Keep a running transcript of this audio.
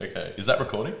Okay. Is that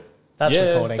recording? That's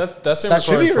recording. That's been That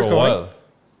should recording be for recording. a while.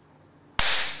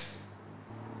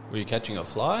 Were you catching a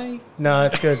fly? No,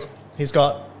 it's good. He's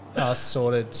got us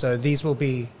sorted. So these will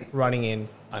be running in.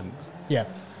 Yeah.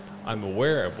 I'm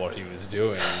aware of what he was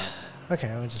doing. Okay,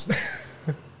 I'll just...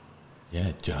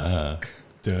 Yeah, John.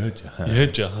 John. Yeah,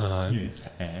 John.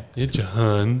 Yeah. Yeah,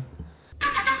 John.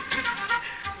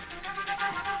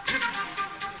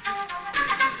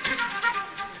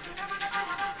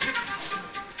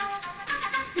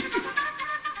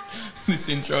 This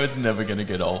intro is never going to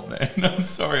get old, man. I'm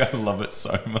sorry, I love it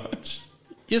so much.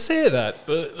 You say that,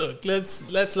 but look,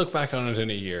 let's look back on it in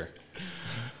a year.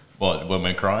 What, when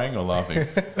we're crying or laughing?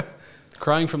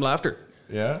 Crying from laughter.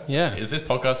 Yeah? Yeah. Is this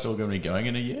podcast still going to be going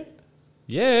in a year?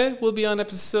 Yeah, we'll be on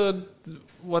episode...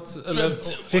 What's...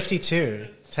 52,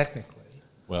 technically.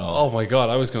 Well, Oh my god,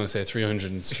 I was going to say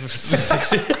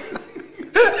 360.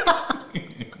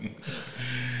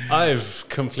 I've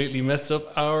completely messed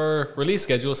up our release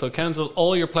schedule, so cancel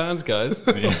all your plans, guys.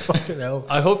 Fucking hell.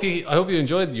 I hope you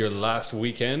enjoyed your last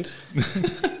weekend.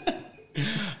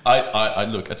 I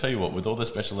look, I tell you what, with all the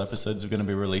special episodes we're going to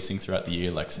be releasing throughout the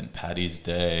year, like St. Paddy's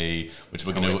Day, which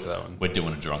we're Can't going wait for that one. to, we're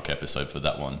doing a drunk episode for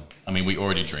that one. I mean, we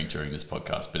already drink during this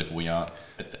podcast, but if we aren't,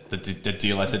 the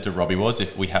deal I said to Robbie was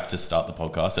if we have to start the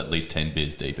podcast, at least 10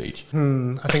 beers deep each.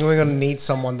 I think we're going to need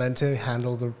someone then to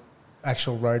handle the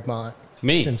actual road marks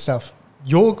Me? and stuff.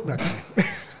 You're... Okay.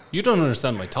 You don't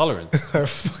understand my tolerance. Oh,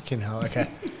 fucking hell, okay.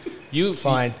 You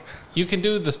Fine. You can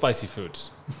do the spicy food.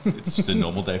 It's just a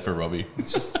normal day for Robbie.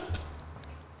 It's just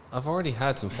I've already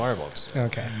had some fireballs.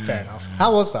 Okay, fair enough.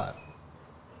 How was that?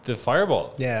 The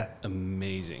fireball, Yeah.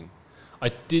 amazing. I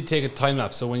did take a time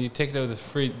lapse, so when you take it out of the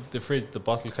fridge, the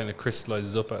bottle kind of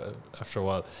crystallizes up after a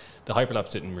while. The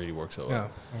hyperlapse didn't really work so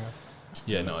well.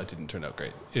 Yeah, no, it didn't turn out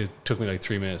great. It took me like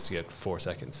 3 minutes to get 4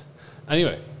 seconds.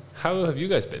 Anyway, how have you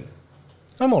guys been?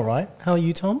 I'm all right. How are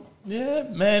you, Tom? Yeah,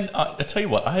 man, I tell you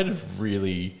what, I had a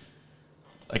really...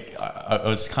 Like, I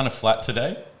was kind of flat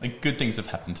today. Like, good things have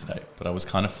happened today, but I was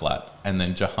kind of flat. And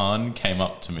then Jahan came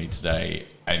up to me today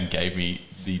and gave me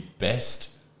the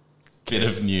best bit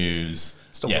of news.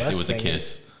 It's the Yes, it worst was a thing.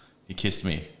 kiss. He kissed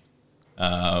me.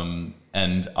 And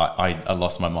I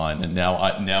lost my mind. And now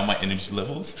my energy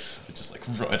levels are just like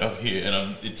right up here.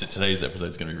 And today's episode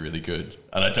is going to be really good.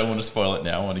 And I don't want to spoil it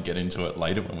now. I want to get into it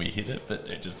later when we hit it. But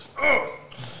it just...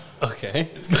 Okay.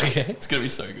 It's going to be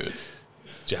so good.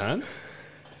 Jahan?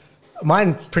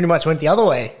 Mine pretty much went the other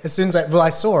way. As soon as I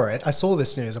saw it, I saw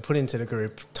this news, I put it into the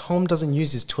group. Tom doesn't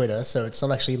use his Twitter, so it's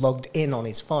not actually logged in on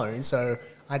his phone. So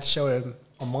I had to show him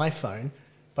on my phone.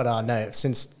 But no,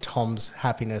 since Tom's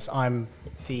happiness, I'm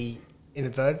the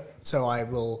introvert, so I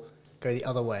will go the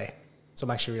other way. So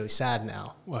I'm actually really sad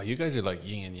now. Wow, you guys are like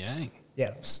yin and yang.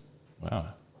 Yeah.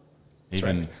 Wow.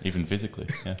 right. Even physically,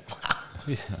 yeah.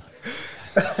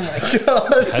 Oh my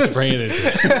God. Had to bring it into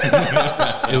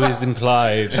it. It was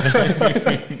implied.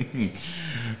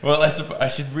 Well, I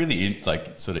should really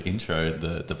sort of intro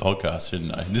the podcast,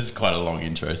 shouldn't I? This is quite a long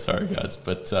intro, sorry guys.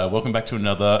 But welcome back to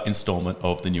another installment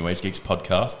of the New Age Geeks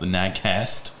podcast, the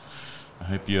NAGcast. I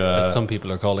hope you... As some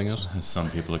people are calling it. as some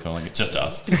people are calling it, just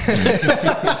us.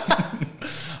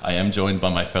 I am joined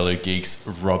by my fellow geeks,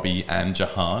 Robbie and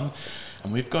Jahan.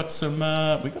 And we've got some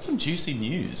juicy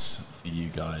news for you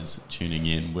guys tuning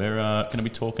in. We're going to be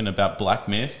talking about Black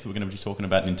Myth. We're going to be talking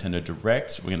about Nintendo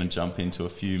Direct. We're going to jump into a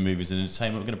few movies and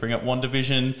entertainment. We're going to bring up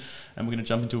WandaVision, and we're going to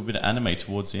jump into a bit of anime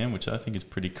towards the end, which I think is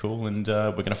pretty cool. And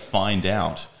we're going to find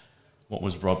out what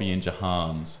was Robbie and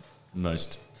Jahan's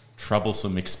most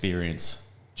troublesome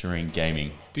experience during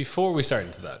gaming. Before we start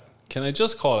into that, can I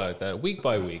just call out that week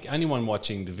by week, anyone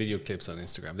watching the video clips on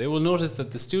Instagram, they will notice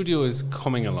that the studio is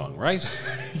coming along, right?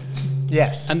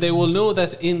 Yes. And they will know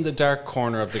that in the dark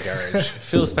corner of the garage,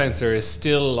 Phil Spencer is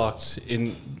still locked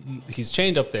in. He's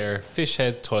chained up there, fish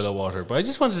head, toilet water. But I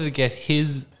just wanted to get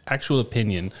his actual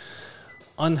opinion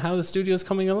on how the studio is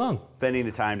coming along. Spending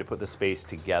the time to put the space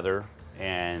together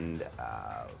and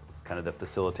kind of the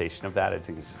facilitation of that, I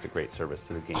think is just a great service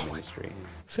to the game industry.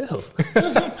 Phil,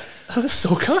 that's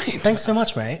so kind. Thanks so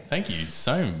much, mate. Thank you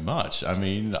so much. I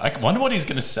mean, I wonder what he's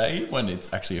going to say when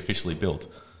it's actually officially built.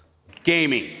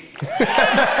 Gaming.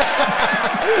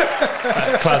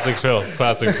 Classic Phil.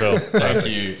 Classic Phil. Thank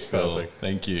you, Phil. Classic.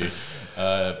 Thank you.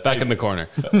 Back in the corner.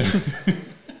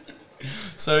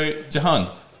 So, Jahan,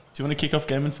 do you want to kick off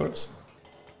gaming for us?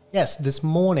 Yes, this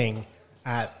morning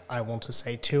at, I want to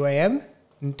say 2 a.m.,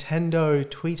 Nintendo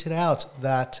tweeted out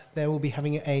that they will be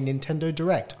having a Nintendo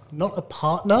Direct. Not a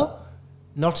partner,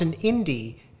 not an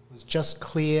indie. It was just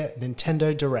clear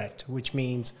Nintendo Direct, which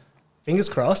means, fingers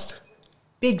crossed,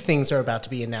 big things are about to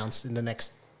be announced in the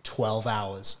next 12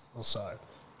 hours or so.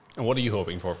 And what are you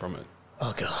hoping for from it?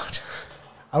 Oh, God.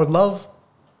 I would love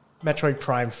Metroid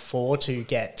Prime 4 to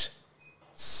get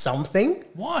something.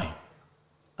 Why?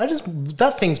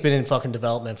 That thing's been in fucking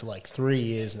development for like 3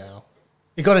 years now.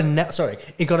 It got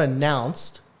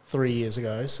announced 3 years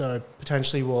ago, so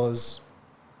potentially was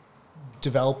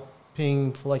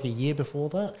developing for like a year before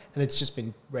that, and it's just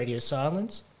been radio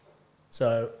silence.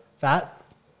 So that,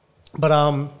 but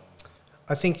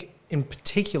I think in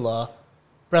particular,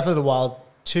 Breath of the Wild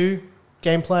 2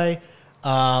 gameplay,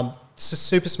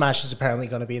 Super Smash is apparently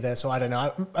going to be there, so I don't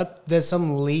know. There's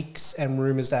some leaks and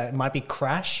rumors that it might be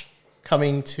Crash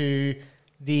coming to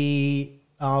the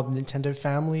Nintendo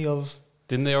family of...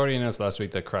 Didn't they already announce last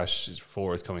week that Crash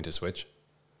 4 is coming to Switch?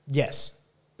 Yes,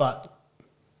 but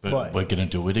we're going to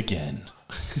do it again.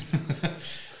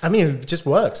 I mean, it just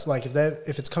works. Like,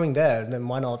 if it's coming there, then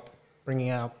why not bringing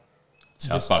out...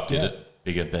 South Park did it.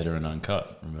 Bigger, better, and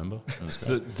uncut, remember? That was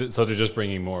great. So they're just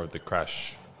bringing more of the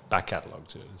Crash back catalogue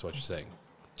to it, is what you're saying?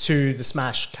 To the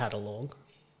Smash catalogue.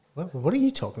 What are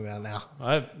you talking about now?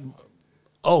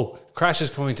 Crash is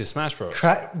coming to Smash Bros.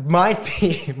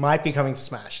 Might be coming to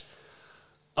Smash.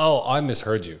 Oh, I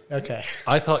misheard you. Okay.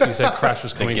 I thought you said Crash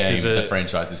was coming to the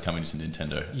franchise is coming to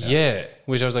Nintendo. Yeah,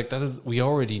 which I was like, we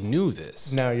already knew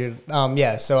this. No,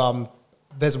 so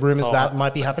there's rumors that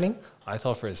might be happening. I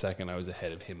thought for a second I was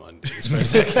ahead of him on news for a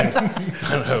second.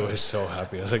 And I was so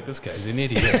happy. I was like, this guy's an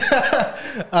idiot.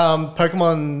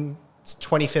 Pokemon's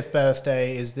 25th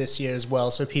birthday is this year as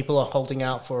well, so people are holding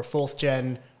out for a 4th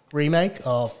gen remake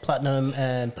of Platinum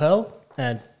and Pearl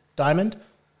and Diamond.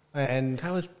 And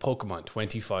how is Pokemon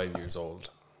 25 years old?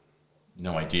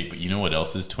 No idea, but you know what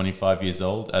else is 25 years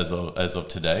old as of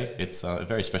today? It's a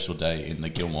very special day in the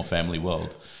Gilmore family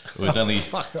world. It was only...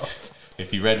 Fuck off.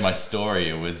 If you read my story,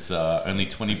 it was only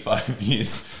 25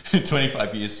 years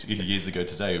ago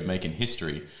today, making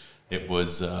history. It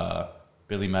was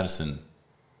Billy Madison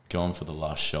going for the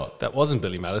last shot. That wasn't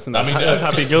Billy Madison. That's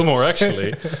Happy Gilmore,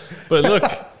 actually. But look,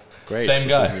 great. Same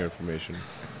guy. New information.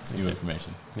 It's new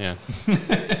information. Yeah.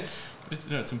 But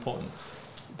it's important.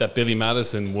 That Billy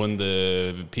Madison won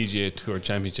the PGA Tour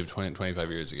Championship 25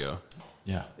 years ago.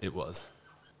 Yeah. It was.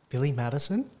 Billy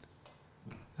Madison?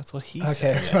 That's what he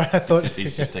Okay, said. right. I thought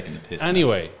He's just taking the piss.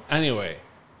 Anyway,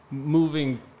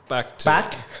 moving back to...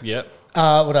 Back? Yeah.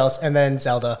 What else? And then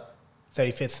Zelda,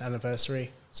 35th anniversary.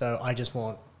 So I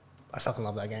fucking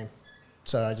love that game.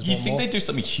 So I just You want think more. they do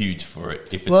something huge for it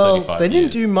if it's 35 years? They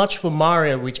didn't do much for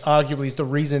Mario, which arguably is the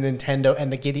reason Nintendo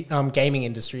and the gaming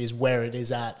industry is where it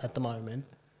is at the moment.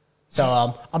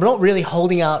 So I'm not really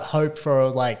holding out hope for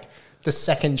like the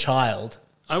second child.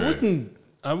 I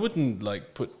wouldn't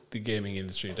like put the gaming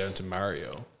industry down to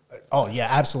Mario. Oh yeah,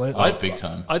 absolutely. Oh, big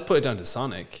time. I'd put it down to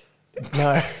Sonic.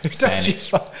 No, it's actually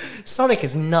Sonic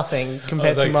is nothing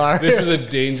compared to like, Mario. This is a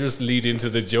dangerous lead into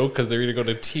the joke because they're either going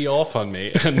to tee off on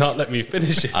me and not let me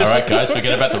finish it. All right, guys,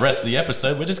 forget about the rest of the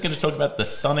episode. We're just going to talk about the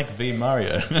Sonic v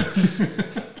Mario.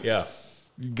 Yeah.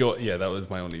 That was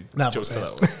my only That joke was for it.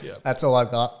 that one. Yeah. That's all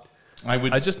I've got.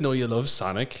 I just know you love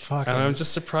Sonic. Fucking- and I'm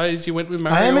just surprised you went with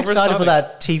Mario I am over excited for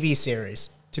Sonic. that TV series.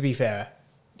 To be fair,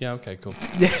 Yeah, okay, cool.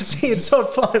 yeah. See, it's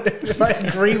not fun if I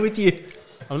agree with you.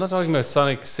 I'm not talking about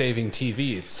Sonic saving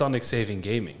TV. It's Sonic saving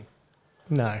gaming.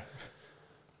 No,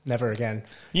 never again.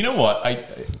 You know what?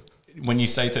 When you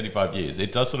say 35 years,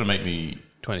 it does sort of make me...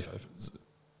 25.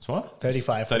 So what?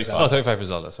 35. 35. Oh, 35 for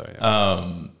Zelda, sorry.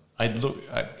 Yeah.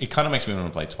 It kind of makes me want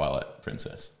to play Twilight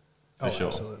Princess. For sure.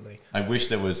 Absolutely. I wish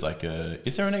there was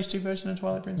is there an HD version of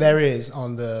Twilight Princess? There is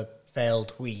on the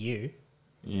failed Wii U.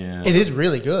 Yeah. It is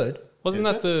really good. Wasn't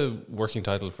Is that the working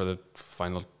title for the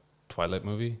final Twilight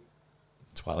movie?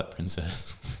 Twilight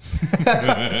Princess.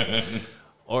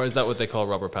 Or is that what they call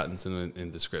Robert Pattinson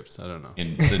in the script? I don't know.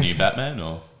 In the new Batman,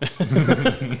 or?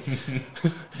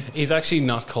 He's actually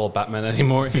not called Batman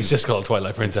anymore. He's just called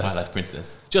Twilight Princess. Twilight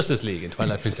Princess. Justice League and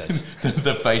Twilight Princess.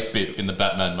 The face bit in the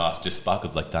Batman mask just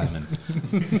sparkles like diamonds.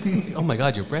 Oh my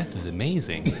god, your breath is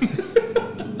amazing.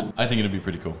 I think it'll be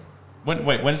pretty cool. When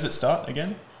does it start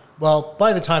again? Well,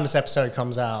 by the time this episode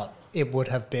comes out, it would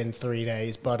have been 3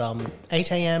 days. But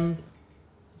 8 a.m.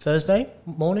 Thursday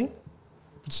morning.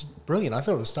 It's brilliant. I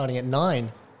thought it was starting at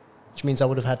 9, which means I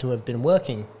would have had to have been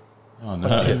working. Oh,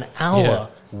 But an hour. Yeah,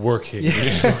 working.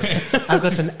 I've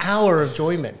got an hour of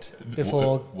enjoyment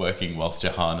before. Working whilst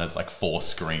Jahan has like 4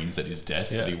 screens at his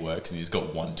desk that he Yeah. works, and he's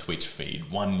got 1 Twitch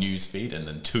feed, 1 news feed, and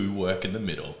then 2 work in the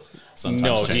middle. Sometimes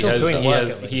No, changes. Still doing work,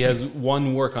 at he has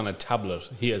one work on a tablet.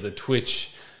 He has a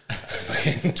Twitch,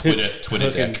 Twitter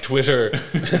fucking deck. Twitter,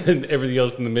 and everything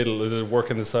else in the middle is a work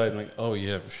on the side. I'm like, oh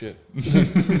yeah, shit,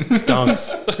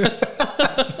 stonks.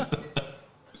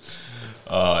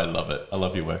 Oh, I love it. I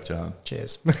love your work, John.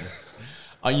 Cheers.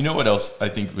 You know what else I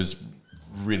think was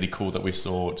really cool that we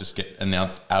saw just get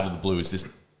announced out of the blue is this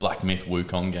Black Myth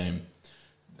Wukong game.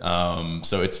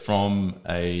 So it's from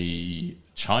a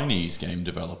Chinese game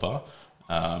developer,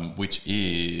 which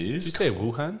is... Did you say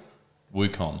Wuhan?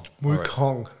 Wukong.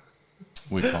 Wukong.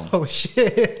 Wukong. Oh,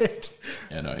 shit.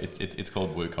 Yeah, no, it's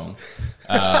called Wukong.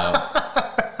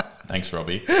 Thanks,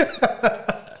 Robbie.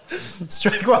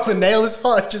 Strike while the nail is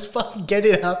hot. Just fucking get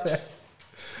it out there.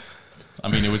 I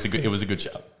mean, it was a good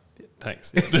shout.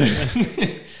 Thanks.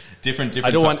 different.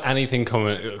 I don't want anything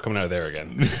coming out of there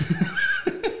again.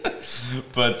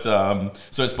 But so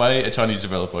it's by a Chinese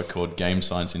developer called Game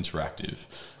Science Interactive,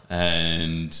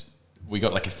 and we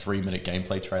got like a 3-minute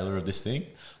gameplay trailer of this thing.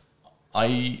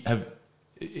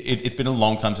 It's been a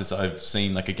long time since I've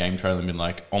seen like a game trailer and been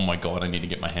like, oh my god, I need to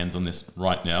get my hands on this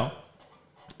right now.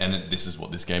 And this is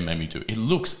what this game made me do. It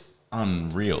looks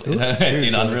unreal. It's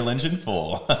in Unreal Engine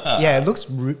 4. Yeah, it looks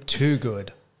too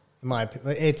good. In my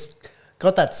opinion, it's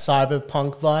got that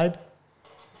cyberpunk vibe.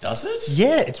 Does it?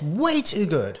 Yeah, it's way too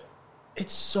good.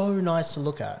 It's so nice to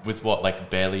look at. With what, like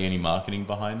barely any marketing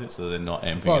behind it, so they're not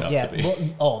amping it up to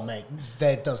be. Oh, mate,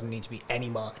 there doesn't need to be any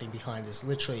marketing behind this.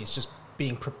 Literally, it's just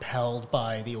being propelled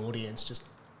by the audience. Just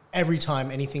every time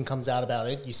anything comes out about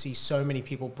it, you see so many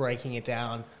people breaking it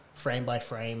down frame by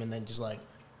frame and then just like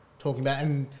talking about.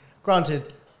 And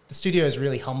granted, the studio is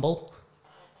really humble,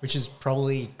 which is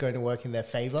probably going to work in their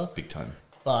favor. Big time.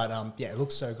 But yeah, it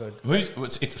looks so good.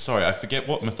 Sorry, I forget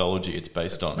what mythology it's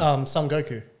based on. Son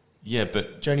Goku. Yeah,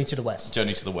 but Journey to the West.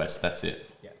 Journey to the West, that's it.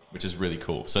 Yeah. Which is really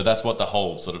cool. So that's what the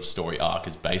whole sort of story arc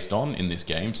is based on in this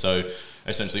game. So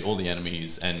essentially all the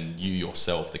enemies and you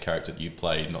yourself, the character that you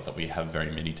play, not that we have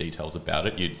very many details about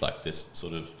it, you'd like this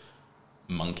sort of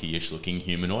monkey-ish looking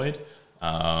humanoid.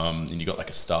 And you got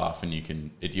like a staff and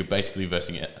you're basically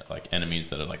versing like enemies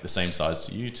that are like the same size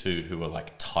to you who are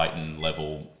like Titan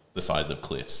level, the size of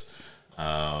cliffs.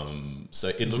 So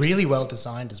it looks really well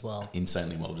designed as well.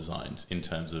 Insanely well designed in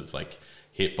terms of like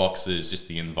hitboxes, just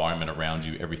the environment around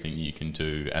you, everything you can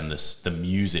do, and the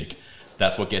music.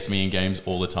 That's what gets me in games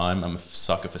all the time. I'm a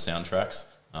sucker for soundtracks.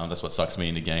 That's what sucks me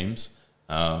into games.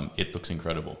 It looks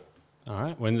incredible. All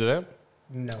right, when's it out?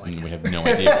 No And idea. we have no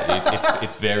idea.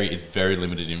 It's very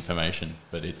limited information,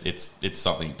 but it's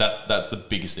something that's the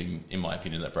biggest thing in my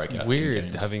opinion that break out. Weird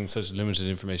games. having such limited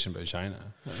information about China.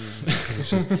 It's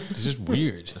just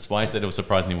weird. That's why I said it was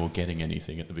surprising we were getting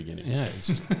anything at the beginning. Yeah,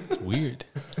 it's weird.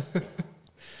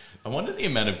 I wonder the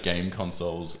amount of game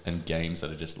consoles and games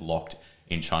that are just locked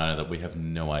in China that we have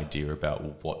no idea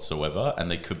about whatsoever,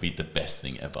 and they could be the best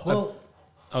thing ever. Well,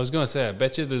 I was going to say, I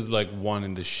bet you there's like one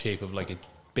in the shape of like a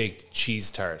baked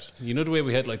cheese tart. You know the way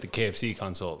we had like the KFC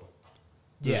console?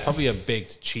 There's Yeah. probably a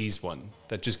baked cheese one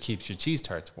that just keeps your cheese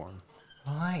tarts warm.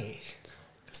 why?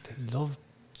 Because they love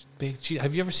baked cheese.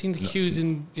 Have you ever seen the queues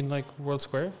in like World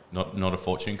Square? Not a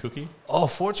fortune cookie? Oh,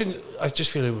 fortune. I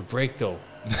just feel it would break though.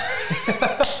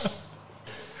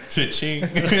 Cha-ching.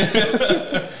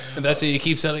 And that's it. You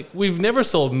keep selling. We've never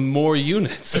sold more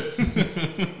units.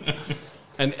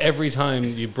 And every time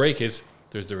you break it,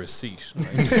 there's the receipt.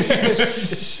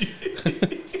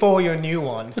 For your new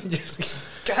one.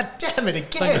 Just, God damn it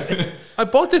again. I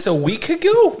bought this a week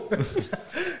ago.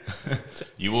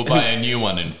 You will buy a new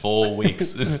one in 4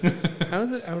 weeks. How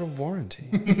is it out of warranty?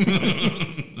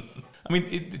 I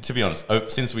mean, to be honest,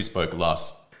 since we spoke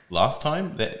last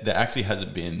time, there actually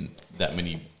hasn't been that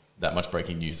much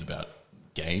breaking news about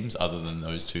games other than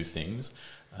those two things.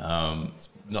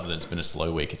 Not that it's been a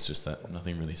slow week, it's just that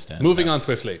nothing really stands Moving out. on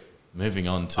swiftly. Moving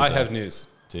on to I have news.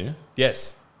 Do you?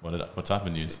 Yes. What type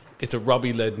of news? It's a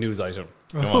Robbie-led news item.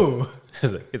 Oh.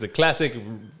 It's a classic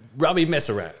Robbie mess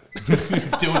around.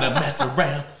 Doing a mess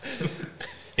around.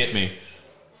 Hit me.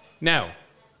 Now,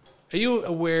 are you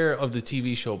aware of the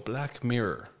TV show Black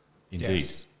Mirror? Indeed.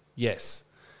 Yes.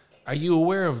 Are you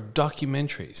aware of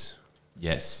documentaries?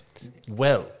 Yes.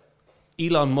 Well,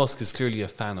 Elon Musk is clearly a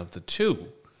fan of the two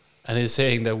and is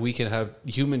saying that we can have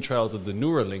human trials of the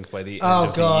Neuralink by the end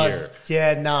of the year.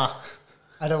 Yeah, nah.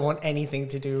 I don't want anything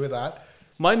to do with that.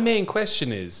 My main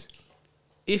question is,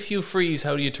 if you freeze,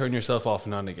 how do you turn yourself off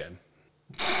and on again?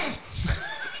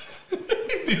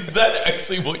 Is that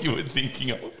actually what you were thinking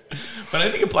of? But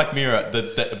I think in Black Mirror,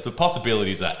 the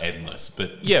possibilities are endless.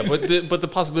 But Yeah, but the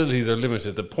possibilities are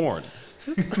limited to porn.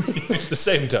 At the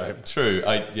same time. true.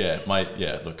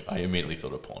 Look, I immediately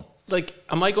thought of porn. Like,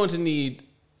 am I going to need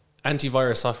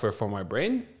antivirus software for my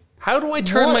brain? How do I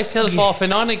turn What? myself Yeah. off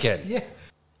and on again? Yeah.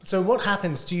 So what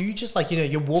happens? Do you just like,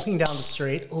 you're walking down the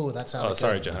street. Oh, that sounds Oh,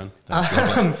 sorry, Jahan.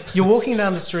 You're walking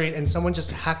down the street and someone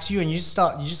just hacks you and you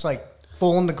just like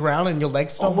fall on the ground and your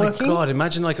legs stop Oh my working. god!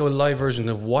 Imagine like a live version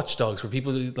of Watch Dogs where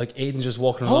people like Aiden just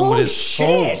walking along Holy with his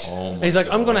shit. phone. Oh And he's like,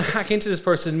 my "I'm going to God. hack into this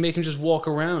person and make him just walk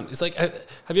around." It's like,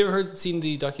 have you ever seen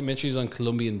the documentaries on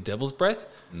Colombian Devil's Breath?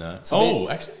 No. So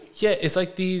Actually, Yeah, it's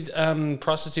like these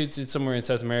prostitutes in somewhere in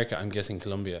South America. I'm guessing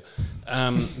Colombia.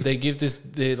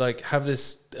 They like have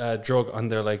this drug on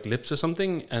their like lips or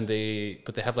something,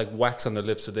 but they have like wax on their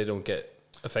lips so they don't get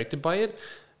affected by it.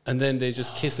 And then they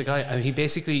just kiss the guy, and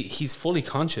he's fully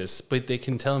conscious, but they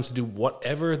can tell him to do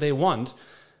whatever they want,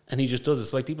 and he just does it.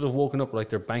 It's like people have woken up like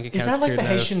their bank accounts. Is that like cleared the out.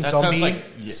 Haitian that zombie sounds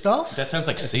like stuff? That sounds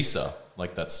like Caesar,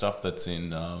 like that stuff that's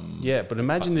in. Yeah, but imagine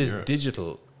parts of this Europe.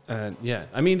 digital. Yeah,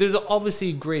 I mean, there's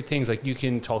obviously great things like you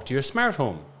can talk to your smart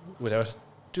home without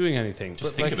doing anything.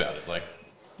 Just But, think like, about it, like.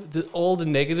 all the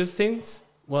negative things.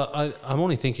 Well, I'm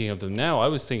only thinking of them now. I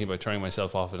was thinking about turning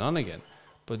myself off and on again,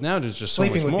 but now there's just so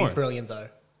Sleeping much would more. be brilliant though.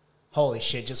 Holy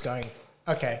shit, just going,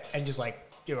 okay, and just like,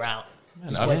 you're out.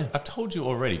 Man, Yeah. I've told you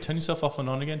already. Turn yourself off and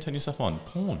on again. Turn yourself on.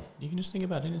 Porn. You can just think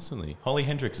about it instantly. Holly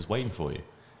Hendricks is waiting for you.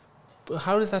 But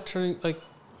how does that turn like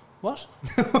what?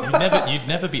 You'd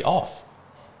never be off.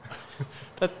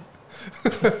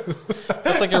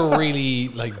 That's like a really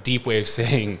like deep way of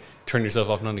saying turn yourself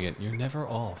off and on again. You're never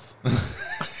off.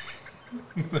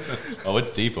 Oh,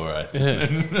 it's deep, all right.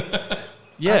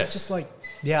 Yeah. It's just like,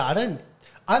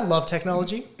 I love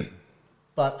technology,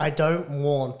 but I don't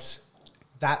want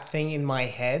that thing in my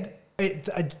head.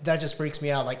 That just freaks me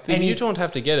out. Like Then you don't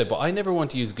have to get it, but I never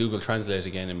want to use Google Translate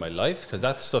again in my life because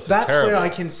that stuff is that's terrible. where I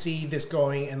can see this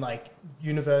going and like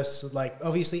like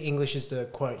obviously English is the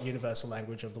quote universal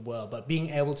language of the world, but being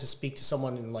able to speak to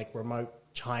someone in like remote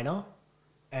China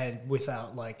and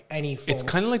without like any form It's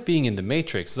kind of like being in the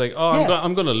Matrix. It's like, oh, Yeah.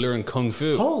 I'm going to learn Kung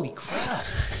Fu. holy crap.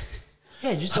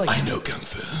 Yeah, just like I know Kung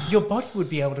Fu. your body would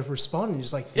be able to respond and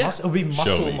just like Yeah. it'll be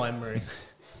muscle me. memory.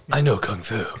 I know Kung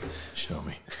Fu. Show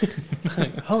me.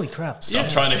 Holy crap. Stop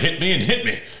trying to hit me and hit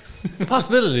me.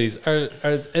 Possibilities are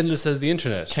as endless as the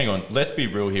internet. Hang on. Let's be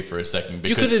real here for a second. You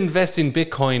Because could invest in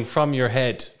Bitcoin from your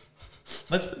head.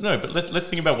 let's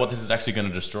think about what this is actually going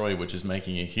to destroy, which is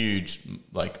making a huge,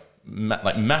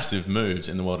 massive moves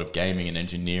in the world of gaming and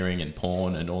engineering and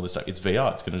porn and all this stuff. It's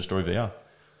VR. It's going to destroy VR.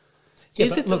 Yeah,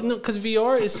 Is but it? look- No, because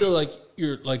VR is still like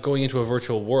you're like going into a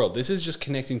virtual world. This is just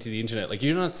connecting to the internet. Like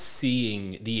you're not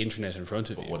seeing the internet in front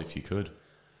of But you. what if you could?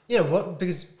 Yeah, what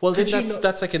because Well, then could you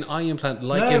that's like an eye implant,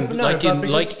 like No, but because-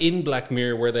 like in Black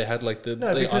Mirror, where they had like the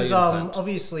no, the because eye implant.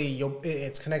 obviously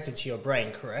it's connected to your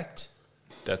brain, correct?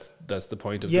 That's the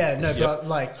point of Yeah, the, no, Yep. but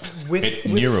like with It's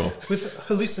neural. with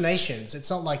hallucinations. It's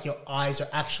not like your eyes are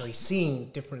actually seeing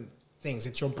different things.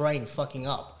 It's your brain fucking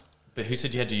up. But who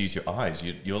said you had to use your eyes?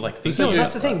 You're like Who thinking. says No,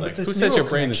 that's the thing. Like, With this Who says your neural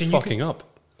brain is connection, you fucking up?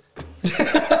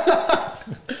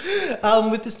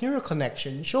 with this neural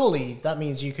connection, surely that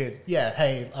means you could,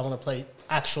 hey, I want to play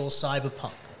actual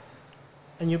Cyberpunk,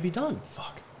 and you'll be done.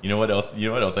 fuck. You know what else? You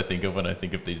know what else I think of when I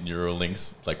think of these neural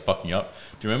links like fucking up?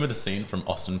 Do you remember the scene from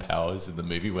Austin Powers in the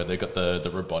movie where they got the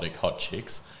robotic hot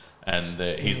chicks and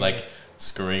he's like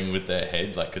screwing with their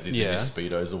head like because he's in Yeah. his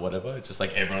speedos or whatever? It's just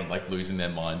like everyone like losing their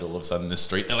mind all of a sudden in the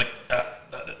street. They're like,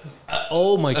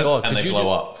 Oh my god! and could they you blow do,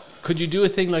 up. Could you do a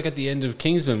thing like at the end of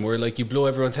Kingsman where like you blow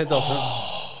everyone's heads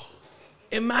off?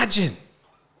 Imagine,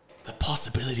 The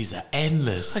possibilities are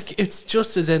endless. like it's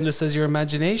just as endless as your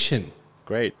imagination.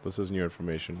 Great. This is new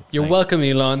information. You're welcome,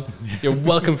 Elon. You're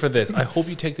welcome for this. I hope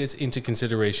you take this into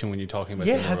consideration when you're talking about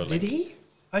the Yeah, Neuralink. did he?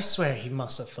 I swear he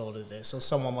must have thought of this, or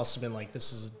someone must have been like,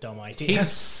 "This is a dumb idea." He's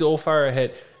so far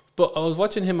ahead. But I was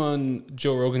watching him on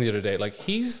Joe Rogan the other day. Like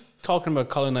he's talking about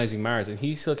colonizing Mars, and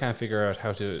he still can't figure out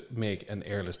how to make an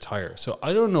airless tire. So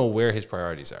I don't know where his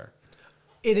priorities are.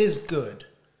 It is good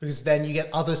because then you get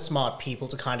other smart people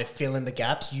to kind of fill in the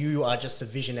gaps. You are just a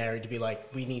visionary to be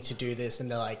like, "We need to do this," and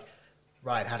they're like,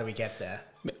 "Right, how do we get there?"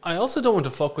 I also don't want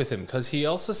to fuck with him because he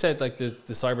also said like the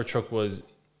Cybertruck was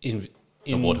in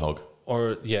The Warthog.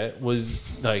 or was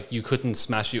like you couldn't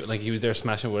smash you like he was there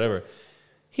smashing whatever.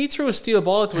 He threw a steel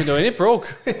ball at the window and it broke.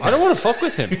 I don't want to fuck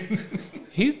with him.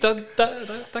 He's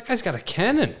that guy's got a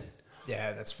cannon.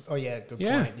 Yeah, good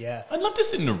Yeah. point. Yeah, I'd love to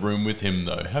sit in a room with him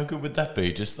though. How good would that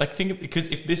be? Just like think of, because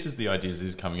if this is the ideas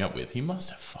he's coming up with, he must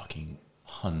have fucking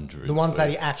hundreds. the ones of that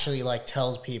it. he actually like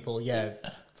tells people. Yeah,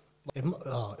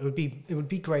 it would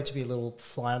be great to be a little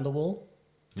fly on the wall.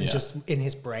 And Yeah. just in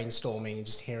his brainstorming and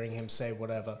just hearing him say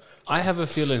whatever. I have a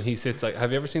feeling he sits like.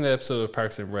 Have you ever seen that episode of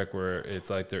Parks and Rec where it's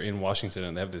like they're in Washington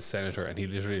and they have this senator and he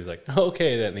literally is like,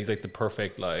 okay, then and he's like the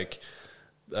perfect like.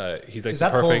 He's like Is the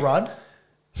that Paul perfect. Rudd?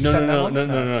 No, Is that no, that no, one? no,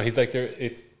 no, no. He's like there.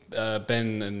 It's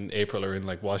Ben and April are in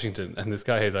like Washington, and this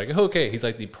guy is like, okay, he's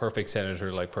like the perfect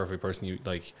senator, like perfect person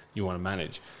you want to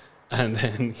manage, and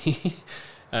then he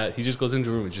just goes into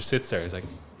a room and just sits there. He's like,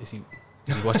 is he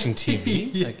watching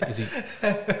TV? Like,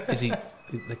 is he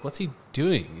like, what's he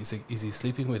doing? He's like, is he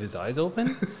sleeping with his eyes open?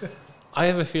 I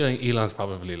have a feeling Elon's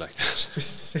probably like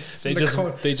that. They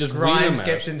just wheel him Grimes out.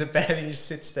 gets into bed and he just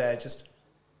sits there, just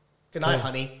good night,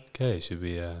 honey. Okay, should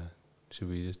we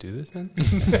just do this then?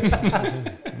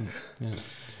 Yeah.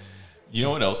 You know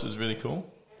what else is really cool?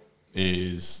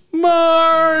 Is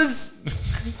Mars.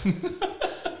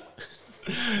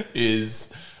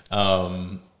 is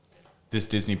this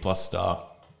Disney Plus star.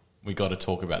 We got to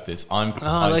talk about this.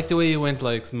 I like the way you went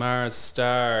like Mars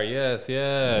star. Yes. Scary.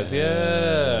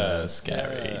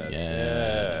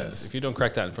 Yes. If you don't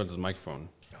crack that in front of the microphone.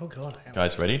 Oh god, I am.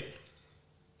 Guys, ready?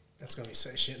 That's gonna be so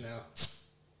shit now.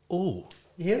 Oh.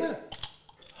 You hear that?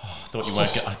 I thought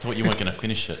you weren't going to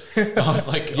finish it. I was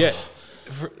like, Yeah.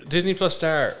 For Disney Plus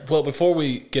star. Well, before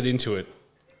we get into it,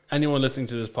 anyone listening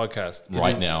to this podcast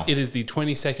now, it is the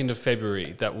 22nd of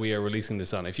February that we are releasing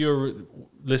this on. If you're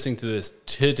listening to this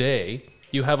today,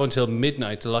 you have until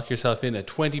midnight to lock yourself in at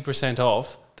 20%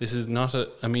 off. This is not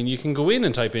you can go in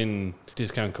and type in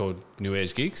discount code New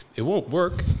Age Geeks. It won't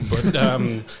work,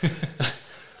 but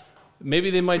maybe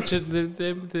they might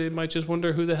just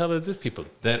wonder who the hell is this people.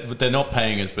 They're not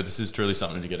paying us, but this is truly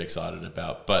something to get excited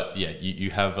about. But yeah,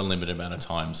 you have a limited amount of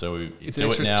time, so It's do an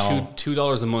it extra now.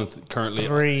 $2 a month currently.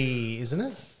 3, isn't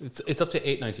it? It's up to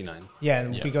 $8.99. Yeah,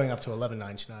 and we'll be going up to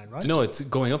 $11.99, right? No, it's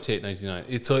going up to $8.99.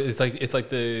 It's like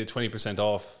the 20%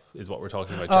 off is what we're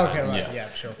talking about. Oh, okay, right. Yeah. Yeah,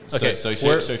 sure. Okay, So if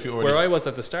you already where I was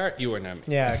at the start, you were now.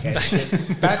 Yeah, okay.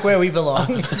 Back where we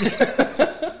belong.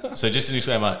 So just a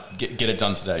disclaimer, get it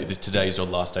done today. Today is your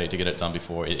last day to get it done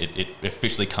before it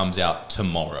officially comes out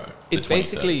tomorrow. It's the 23rd.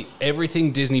 basically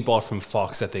everything Disney bought from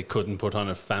Fox that they couldn't put on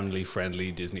a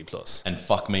family-friendly Disney Plus. And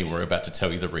fuck me, we're about to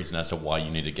tell you the reason as to why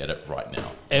you need to get it right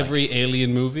now. Every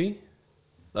Alien movie,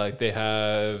 like they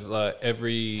have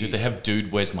every... Dude, they have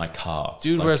Dude, Where's My Car?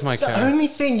 Dude, Where's My It's the Car? only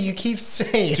thing you keep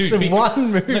saying. It's Dude,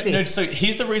 one movie. No, so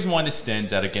here's the reason why this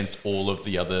stands out against all of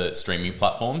the other streaming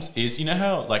platforms is, you know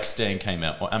how like Stan came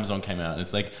out or Amazon came out and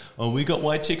it's like, oh, we got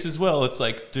White Chicks as well. It's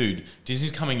like, dude,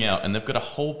 Disney's coming out and they've got a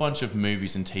whole bunch of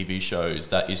movies and TV shows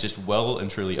that is just well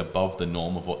and truly above the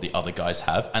norm of what the other guys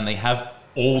have, and they have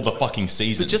all the fucking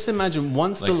seasons. But just imagine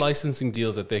once the Like- licensing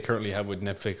deals that they currently have with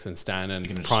Netflix and Stan You're and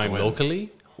gonna Prime just go in.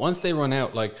 locally, once they run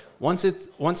out, like once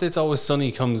It's Always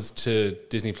Sunny comes to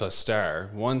Disney Plus Star,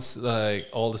 once like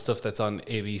all the stuff that's on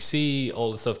ABC,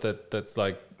 all the stuff that's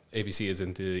like ABC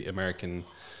isn't the American.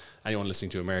 Anyone listening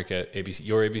to America, ABC,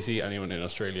 your ABC. Anyone in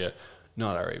Australia,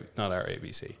 not our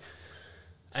ABC.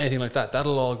 Anything like that,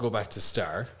 that'll all go back to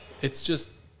Star. It's just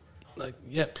like,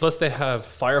 yeah. Plus they have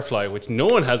Firefly, which no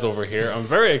one has over here. I'm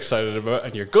very excited about,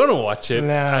 and you're gonna watch it.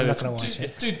 No, and I'm not it's- going to watch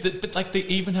it. Dude, but like they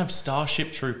even have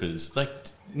Starship Troopers. Like,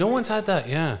 No one's had that.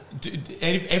 Yeah. dude,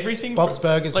 everything. Bob's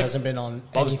Burgers like, hasn't been on.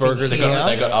 Bob's anything Burgers, They here.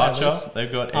 got That Archer. was-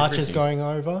 They've got Archer's everything. going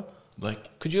over.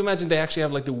 Like, Could you imagine they actually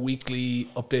have like the weekly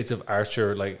updates of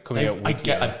Archer like coming out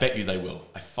weekly? I bet you they will.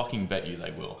 I fucking bet you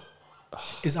they will.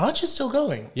 Is Archer still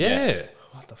going? Yeah. Yes.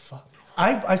 What the fuck?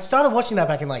 I started watching that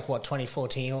back in like, what,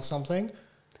 2014 or something?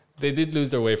 They did lose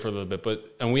their way for a little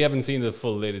bit, and we haven't seen the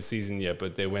full latest season yet,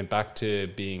 but they went back to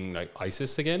being like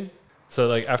ISIS again. So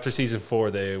like after season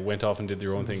 4, they went off and did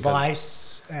their own thing. 'cause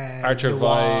Vice and Archer, Noir.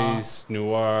 Vice,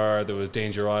 Noir, there was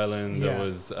Danger Island, Yeah. there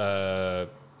was,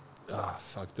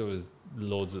 there was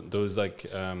loads of, there was like,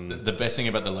 The best thing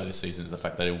about the latest season is the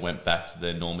fact that it went back to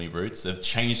their normie roots. They've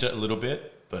changed it a little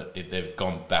bit, but they've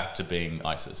gone back to being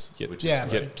ISIS. Yeah. Which Yeah.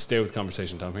 is, yeah, stay with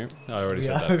conversation, Tom, here. I already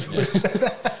Yeah, said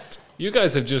that. You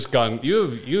guys have just gone,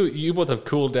 you both have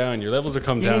cooled down, your levels have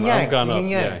come Yin down, and yang, I've gone yin up. and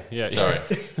yang.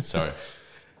 Yeah. sorry.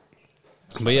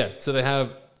 But yeah, so they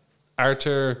have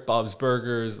Archer, Bob's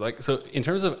Burgers. Like, so in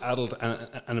terms of adult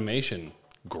animation,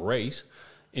 great.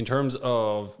 In terms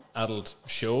of adult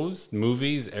shows,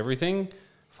 movies, everything,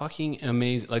 fucking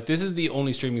amazing. Like, this is the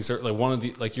only streaming service. Like, one of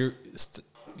the like you're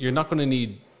not going to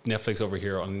need Netflix over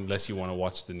here unless you want to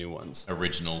watch the new ones.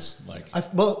 Originals, like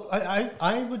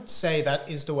I would say that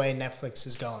is the way Netflix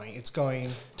is going. It's going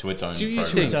to its own. Do you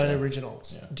program. to its think- own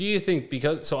originals. Yeah. Do you think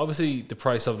because so obviously the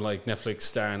price of like Netflix,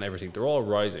 Star, and everything they're all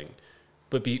rising,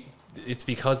 but it's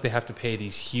because they have to pay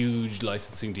these huge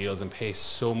licensing deals and pay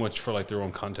so much for like their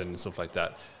own content and stuff like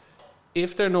that.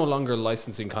 If they're no longer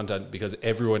licensing content because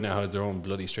everyone now has their own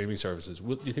bloody streaming services,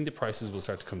 do you think the prices will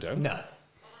start to come down? No.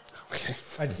 Okay.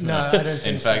 I don't think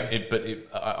In so.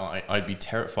 fact, I'd be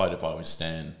terrified if I was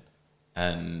Stan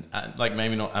and like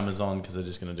maybe not Amazon because they're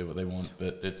just going to do what they want,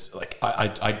 but it's like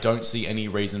I don't see any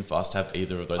reason for us to have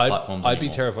either of those platforms. I'd be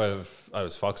anymore. terrified if I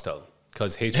was Foxtel.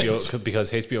 Because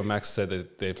HBO Max said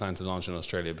that they plan to launch in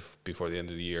Australia before the end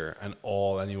of the year, and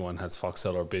all anyone has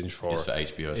Foxtel or binge for It's for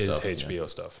HBO is stuff, HBO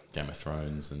stuff. Game of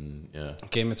Thrones and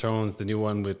Game of Thrones, the new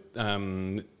one with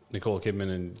Nicole Kidman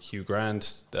and Hugh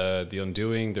Grant, The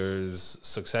Undoing. There's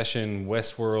Succession,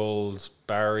 Westworld,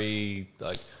 Barry,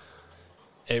 like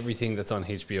everything that's on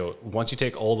HBO. Once you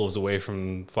take all those away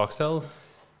from Foxtel,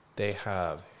 they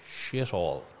have shit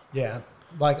all. Yeah.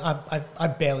 Like, I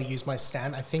barely use my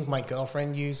Stan. I think my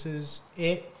girlfriend uses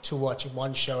it to watch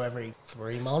one show every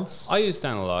 3 months. I use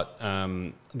Stan a lot.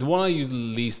 The one I use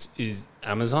least is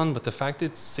Amazon, but the fact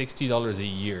it's $60 a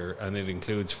year and it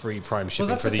includes free Prime shipping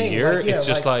that's for the the thing, year, like, yeah, it's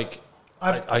just like,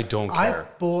 I don't care. I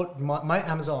bought my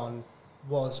Amazon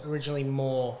was originally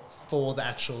more for the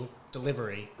actual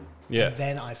delivery. Yeah. And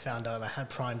then I found out I had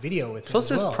Prime Video with Plus,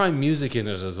 it as there's well, Prime Music in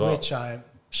it as well. which I'm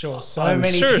sure I'm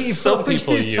many sure people, some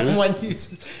people use. Someone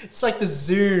uses. It's like the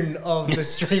Zune of the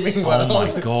streaming oh world.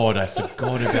 my god, I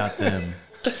forgot about them.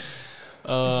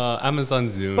 Amazon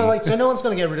Zoom. But like, so no one's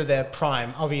going to get rid of their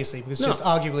Prime, obviously, because No. just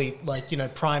arguably, like, you know,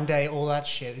 Prime Day, all that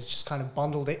shit is just kind of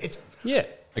bundled. It's yeah,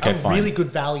 Okay, a fine. really good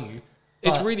value.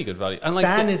 it's but really good value. And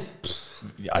Stan like, is.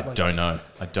 I don't know.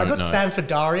 I I don't got know. Stan for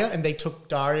Daria, and they took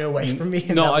Daria away from me.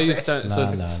 And no, that I was use it. Stan. So La,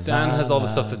 la, Stan la, has all the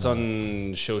la, stuff that's on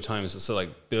Showtime. So like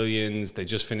Billions. They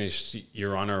just finished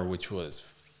Your Honor, which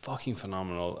was fucking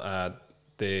phenomenal.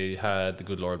 They had The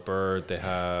Good Lord Bird. They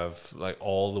have like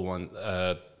all the one,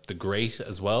 The Great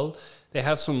as well. They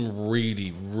have some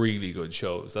really, really good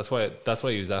shows. That's why I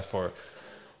use that for.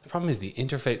 The problem is the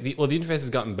interface. The interface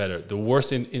has gotten better. The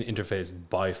worst in interface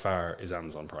by far is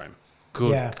Amazon Prime.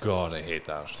 Good Yeah. God, I hate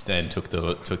that. Stan took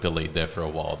the lead there for a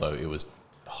while though. It was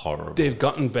horrible. They've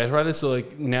gotten better at it. So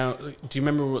like now, do you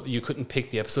remember you couldn't pick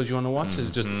the episode you want to watch? It's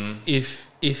just if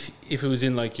it was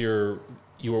in like you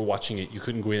were watching it, you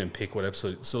couldn't go in and pick what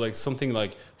episode. So like something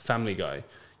like Family Guy,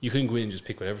 you couldn't go in and just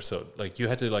pick what episode. Like you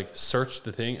had to like search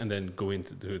the thing and then go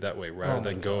into do it that way rather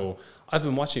than go. I've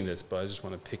been watching this, but I just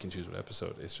want to pick and choose what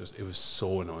episode. It was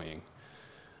so annoying.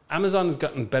 Amazon has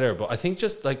gotten better, but I think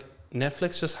just like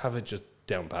Netflix just have it just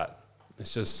down pat.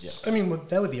 It's just I mean,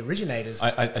 they were the originators.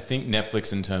 I think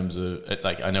Netflix in terms of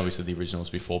like I know we said the originals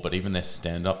before, but even their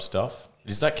stand-up stuff,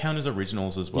 does that count as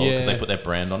originals as well? Because Yeah. they put their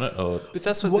brand on it, or but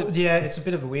that's what. Well, yeah, it's a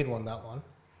bit of a weird one, that one.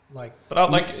 Like, but I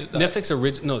like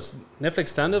Netflix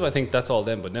stand-up. I think that's all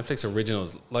them, but Netflix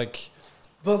originals like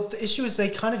well, the issue is they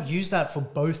kind of use that for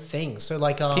both things. So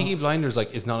like, Peaky Blinders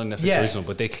like is not a Netflix Yeah. original,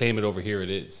 but they claim it over here.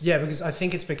 It is. yeah, because I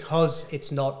think it's because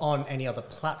it's not on any other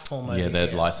platform. yeah, over they're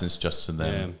here. licensed just to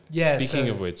them. Yeah, Speaking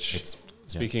so of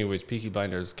which, Peaky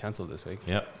Blinders cancelled this week.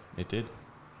 Yep, it did.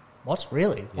 What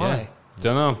really? Why? Yeah.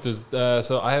 Don't know. There's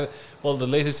the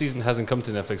latest season hasn't come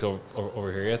to Netflix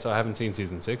over here yet, so I haven't seen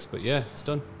season 6. But yeah, it's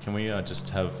done. Can we just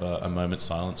have a moment's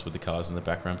silence with the cars in the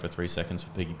background for 3 seconds for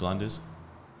Peaky Blinders?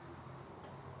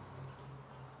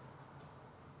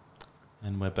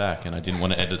 And we're back, and I didn't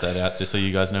want to edit that out just so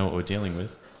you guys know what we're dealing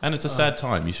with. And it's a sad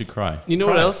time. You should cry. You know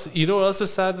what Cry. else? You know what else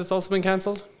is sad that's also been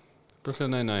cancelled? Brooklyn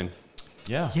Nine-Nine.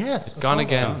 Yeah. Yes, It's I Gone saw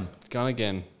again. done. Gone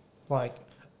again. Like,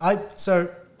 I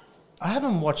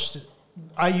haven't watched.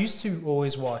 I used to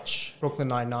always watch Brooklyn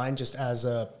Nine-Nine just as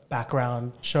a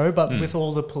background show, but with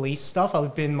all the police stuff,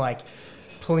 I've been like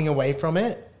pulling away from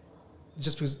it.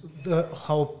 Just because the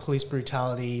whole police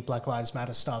brutality, Black Lives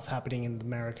Matter stuff happening in the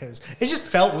Americas, it just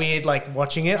felt weird, like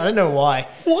watching it. I don't know why.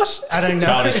 What? I don't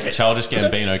know. Childish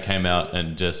Gambino came out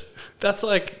and just That's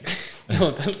like,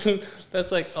 no,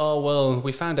 that's like, oh, well,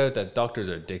 we found out that doctors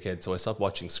are dickheads, so I stopped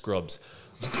watching Scrubs.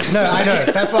 No, I know.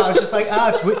 That's why I was just like,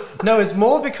 it's weird. No, it's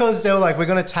more because they were like, we're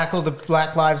going to tackle the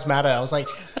Black Lives Matter. I was like,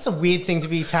 that's a weird thing to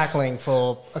be tackling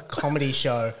for a comedy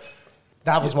show.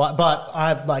 That was why. But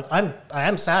I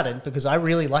am saddened because I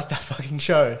really like that fucking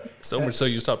show. So much so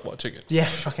you stopped watching it. Yeah,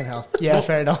 fucking hell. Yeah,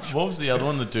 fair enough. what was the other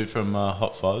one? The dude from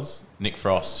Hot Fuzz, Nick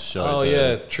Frost showed. Oh,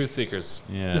 yeah, Truth Seekers.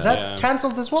 yeah, Is that Yeah.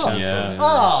 cancelled as well? Cancelled, yeah.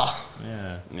 Oh,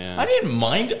 yeah. Yeah. I didn't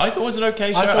mind. I thought it was an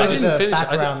okay show. I thought it was didn't a finish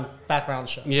it. background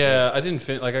show. Yeah, I didn't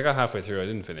finish. Like, I got halfway through. I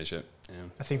didn't finish it. Yeah.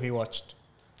 I think we watched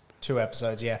 2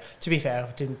 episodes. Yeah. To be fair,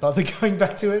 I didn't bother going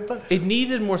back to it, but It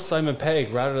needed more Simon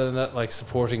Pegg rather than that like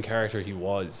supporting character he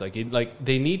was. Like,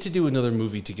 they need to do another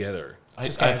movie together.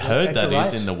 Just I've Edgar- heard that Edgar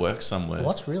he's Wright. in the works somewhere.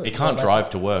 What, really? He can't What about drive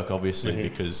to work, obviously,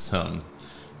 because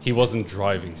He wasn't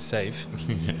driving safe.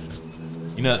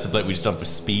 you know that's the bloke we just done for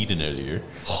speeding earlier.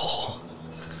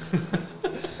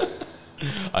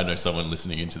 I know someone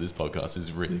listening into this podcast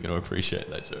is really going to appreciate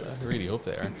that joke. I really hope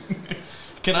they are.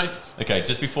 Can I? Okay,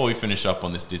 just before we finish up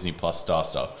on this Disney Plus Star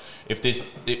stuff,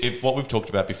 if what we've talked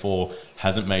about before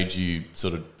hasn't made you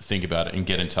sort of think about it and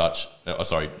get in touch,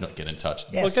 not get in touch.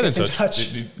 Yes, Well, get in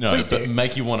touch. No, Please but do.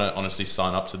 make you want to honestly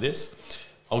sign up to this.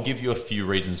 I'll give you a few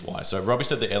reasons why. So Robbie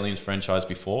said the Aliens franchise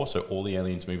before, so all the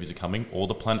Aliens movies are coming, all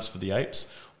the Planets for the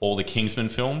Apes, all the Kingsman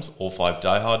films, all 5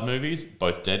 Die Hard movies,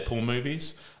 both Deadpool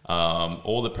movies,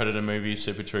 all the Predator movies,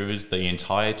 Super Troopers, the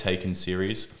entire Taken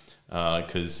series,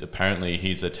 because apparently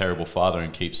he's a terrible father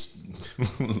and keeps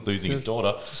losing his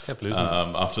daughter. Just kept losing.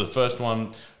 After the first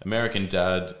one, American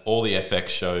Dad, all the FX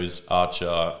shows,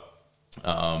 Archer.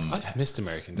 I've missed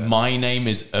American Dad. My Name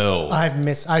is Earl.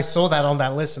 I saw that on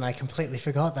that list and I completely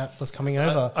forgot that was coming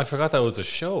over. I forgot that was a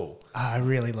show. I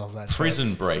really love that show.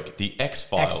 Prison Break, The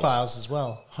X-Files. X-Files as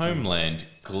well. Homeland,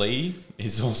 Glee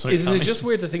is also Isn't coming. it just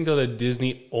weird to think though that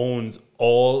Disney owns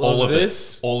all of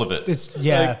this? All of it. It's,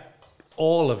 yeah. Like,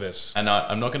 all of it. And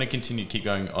I'm not going to keep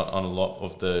going on a lot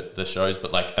of the shows,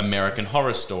 but like American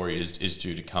Horror Story is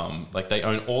due to come. Like they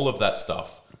own all of that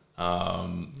stuff.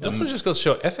 It also just goes to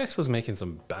show FX was making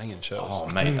some banging shows. Oh,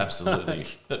 mate, absolutely.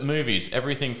 But movies,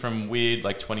 everything from weird,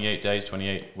 like 28 Days,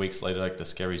 28 Weeks Later, like the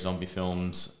scary zombie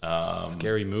films.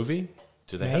 Scary movie?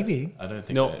 Do they Maybe. I don't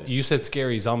think No, there's- you said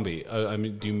scary zombie. I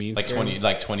mean, do you mean like scary?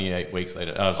 28 Weeks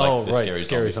Later. I was like, Oh, the right,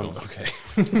 scary zombie. films. Okay.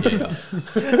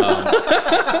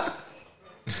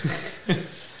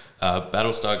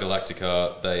 Battlestar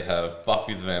Galactica, they have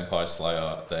Buffy the Vampire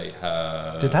Slayer, they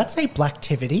have... Did that say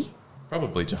Blacktivity?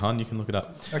 Probably, Jahan, you can look it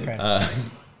up. Okay.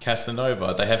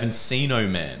 Casanova, they have Encino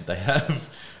Man, they have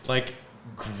like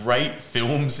great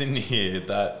films in here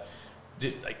that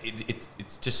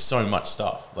it's just so much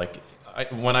stuff. Like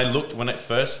when it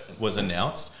first was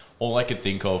announced, all I could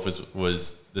think of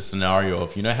was the scenario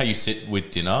of, you know how you sit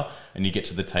with dinner and you get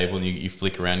to the table and you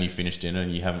flick around, you finish dinner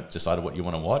and you haven't decided what you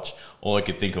want to watch. All I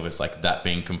could think of is like that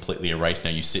being completely erased. Now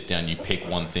you sit down, you pick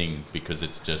one thing because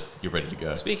it's just, you're ready to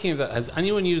go. Speaking of that, has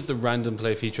anyone used the random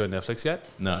play feature on Netflix yet?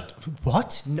 No,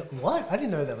 What? No, what? I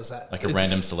didn't know that was that. like a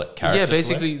random select character. Yeah,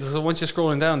 basically. So once you're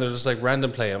scrolling down, they're just like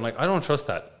random play. I'm like, I don't trust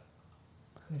that.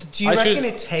 Do you I reckon choose-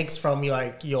 it takes from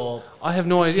your... I have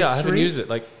no idea. I haven't History? used it.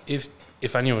 Like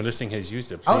if anyone listening has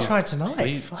used it, I'll please- try it tonight.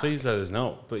 Please, Fuck. please let us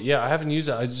know. But yeah, I haven't used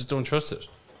it. I just don't trust it.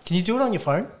 Can you do it on your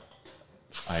phone?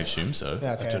 I assume so.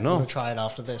 Yeah, okay. don't I'm know. going to try it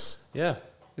after this. Yeah,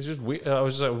 it's just weird. I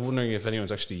was just like, wondering if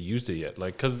anyone's actually used it yet.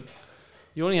 Like, because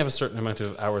you only have a certain amount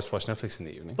of hours to watch Netflix in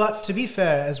the evening. But to be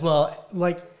fair as well,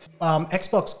 like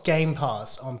Xbox Game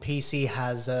Pass on PC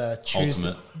has a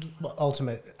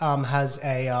Ultimate has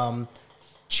a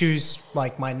choose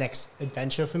like my next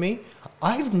adventure for me.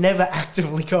 I've never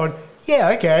actively gone, yeah,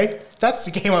 okay, that's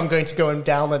the game I'm going to go and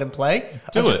download and play.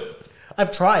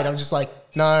 I've tried. I'm just like,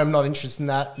 no, I'm not interested in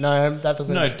that. No, that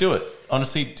doesn't. No, do it.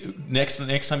 Honestly, next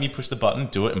time you push the button,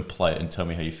 do it and play it and tell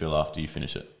me how you feel after you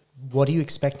finish it. What are you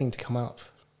expecting to come up?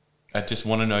 I just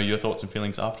want to know your thoughts and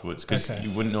feelings afterwards because Okay.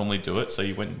 you wouldn't normally do it, so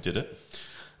you went and did it.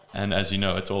 And as you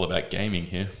know, it's all about gaming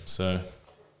here. So,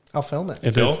 I'll film it.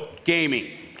 It Phil, is. Gaming.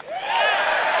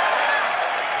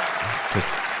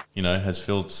 because has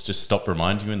Phil just stopped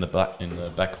reminding you in the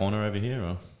back corner over here?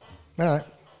 Or? All right,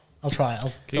 I'll try it. I'll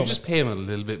Can film you just pay him a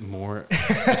little bit more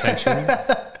attention?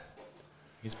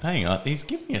 He's paying up. He's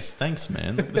giving us thanks,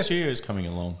 man. The studio is coming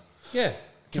along. Yeah,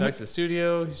 he likes the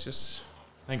studio. He's just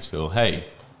Thanks, Phil. Hey,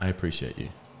 I appreciate you.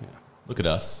 yeah. Look at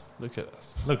us. Look at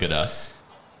us. Look at us.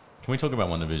 Can we talk about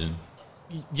WandaVision?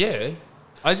 Yeah,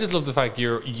 I just love the fact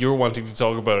you're wanting to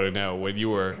talk about it now when you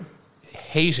were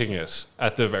hating it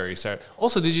at the very start.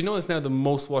 Also, did you know it's now the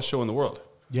most watched show in the world?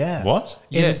 Yeah. What?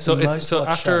 It is the most so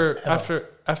watched show after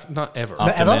not ever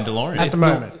After Ever? Mandalorian. At the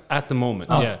moment. at the moment.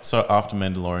 Yeah. So after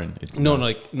Mandalorian, it's No,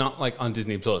 not like on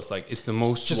Disney Plus. Like it's the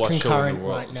most Just watched show in concurrent the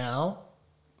world right now.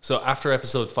 So after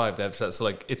episode 5, so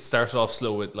like it started off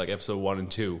slow with like episode 1 and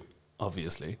 2,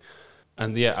 obviously,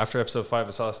 and yeah, after episode 5,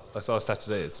 I saw a stat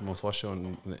today. It's the most watched show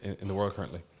in the world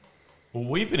currently. Well,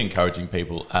 we've been encouraging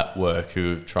people at work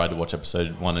who've tried to watch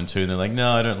episode 1 and 2, and they're like,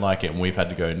 "No, I don't like it," and we've had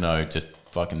to go, "No, just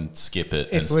fucking skip it."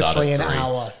 It's and start literally at an 3.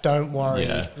 hour. Don't worry.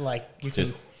 Yeah. Like you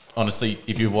Just can. honestly,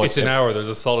 if you watch It's an hour. There's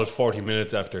a solid 40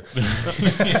 minutes after.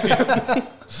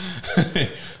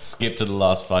 skip to the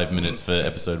last 5 minutes for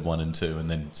episode 1 and 2, and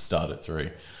then start at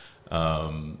 3.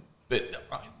 But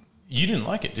you didn't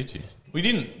like it, did you? We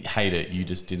didn't hate it. You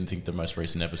just didn't think the most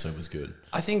recent episode was good.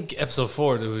 I think episode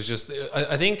 4, there was just.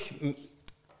 I think.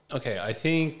 Okay, I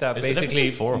think that Is it basically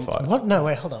episode 4 or 5? What? No,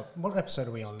 wait, hold up. What episode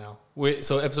are we on now?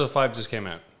 So episode 5 just came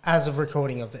out As of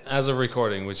recording of this. as of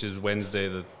recording, which is Wednesday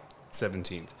the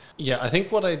 17th. Yeah, I think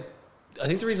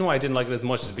the reason why I didn't like it as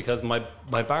much is because my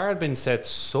bar had been set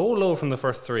so low from the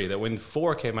first 3 that when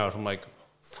 4 came out, I'm like,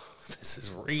 this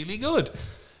is really good.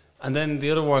 And then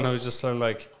the other one, I was just sort of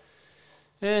like,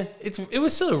 it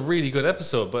was still a really good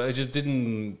episode, but it just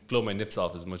didn't blow my nips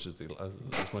off as much as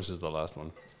the last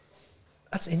one.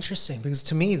 That's interesting because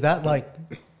to me that like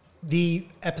the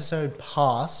episode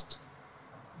past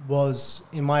was,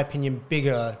 in my opinion,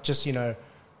 bigger. Just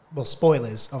well,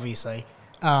 spoilers obviously,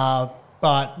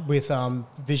 but with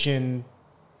Vision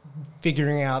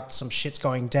figuring out some shit's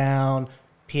going down,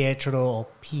 Pietro or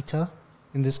Peter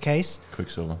in this case,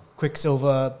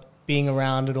 Quicksilver being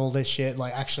around and all this shit,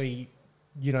 like actually,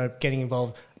 getting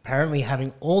involved, apparently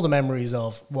having all the memories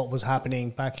of what was happening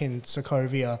back in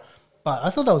Sokovia. But I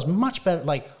thought that was much better.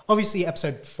 Like, obviously,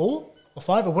 episode 4 or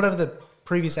 5 or whatever the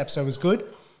previous episode was good.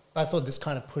 But I thought this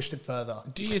kind of pushed it further.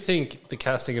 Do you think the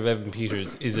casting of Evan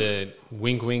Peters is a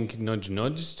wink, wink, nudge,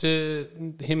 nudge to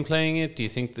him playing it? Do you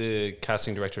think the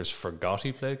casting directors forgot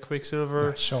he played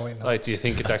Quicksilver? No, surely not. Like, do you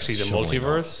think it's actually the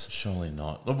multiverse? Surely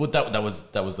not. Well, that was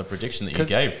the prediction that you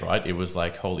gave, right? It was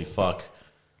like, holy fuck.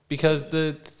 Because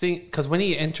when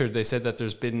he entered, they said that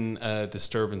there's been a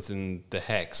disturbance in the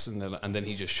hex, and then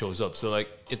he just shows up. So like,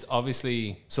 it's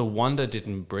obviously Wanda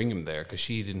didn't bring him there because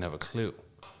she didn't have a clue.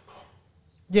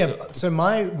 Yeah. So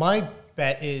my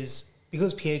bet is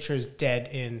because Pietro's dead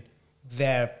in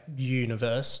their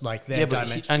universe, like their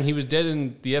dimension, and he was dead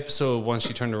in the episode once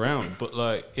she turned around. But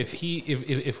like,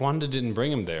 if Wanda didn't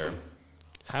bring him there,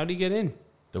 how did he get in?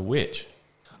 The witch.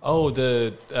 Oh,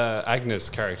 the Agnes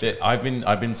character. I've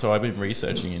been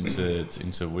researching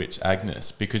into which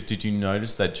Agnes, because did you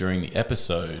notice that during the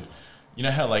episode, you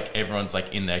know how like everyone's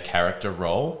like in their character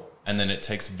role, and then it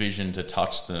takes Vision to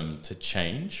touch them to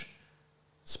change.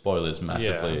 Spoilers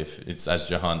massively, if it's as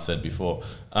Jahan said before.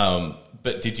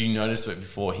 But did you notice that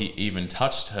before he even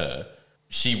touched her,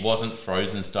 she wasn't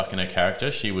frozen, stuck in her character.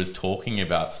 She was talking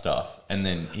about stuff, and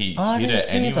then he hit her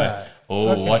anyway. That.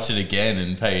 Okay. Watch it again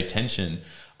and pay attention.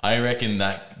 I reckon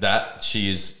that she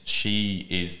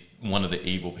is one of the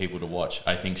evil people to watch.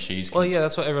 I think she's... Well, yeah,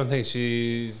 that's what everyone thinks.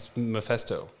 She's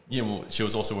Mephisto. Yeah, well, she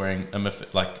was also wearing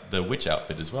like the witch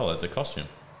outfit as well as a costume.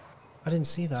 I didn't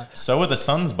see that. So are the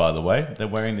Sons, by the way. They're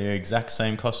wearing the exact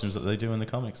same costumes that they do in the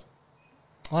comics.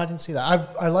 Oh, I didn't see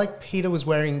that. I like Peter was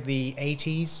wearing the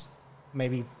 80s,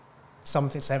 maybe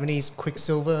something 70s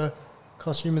Quicksilver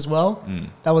costume as well.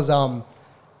 That was a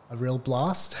real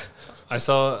blast. I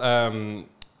saw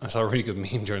a really good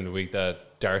meme during the week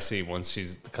that Darcy,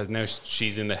 because now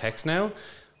she's in the Hex now,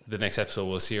 the next episode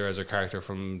we'll see her as her character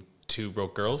from Two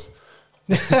Broke Girls.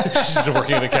 She's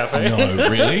working in a cafe. No,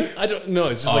 really? I don't know.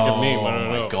 It's just like a meme. I don't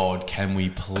know. Oh my God, can we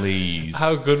please?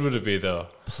 How good would it be though?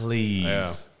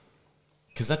 Please.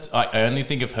 Because I only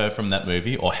think of her from that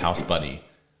movie or House Bunny.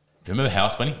 Do you remember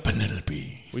House Bunny?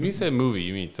 Penelope. When you say movie,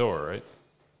 you mean Thor, right?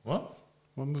 What?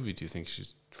 What movie do you think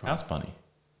she's from? House Bunny.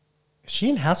 Is she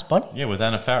in House Bunny? Yeah, with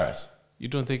Anna Faris. You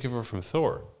don't think of her from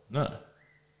Thor? No.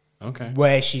 Okay.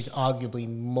 Where she's arguably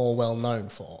more well known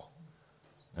for.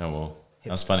 Oh, well.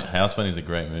 House Bunny is a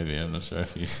great movie. I'm not sure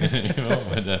if you've seen it anymore,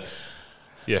 but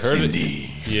you heard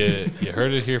Cindy. You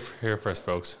heard it here first,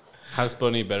 folks. House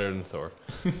Bunny better than Thor.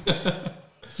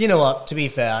 You know what? To be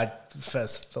fair,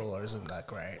 first Thor isn't that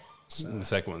great. So. The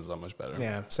second one's not much better.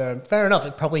 Yeah, so fair enough.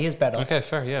 It probably is better. Okay,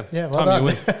 fair. Yeah. Yeah, well Tom,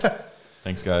 you done. win.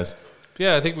 Thanks, guys.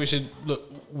 Yeah, I think we should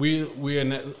look. We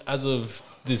are as of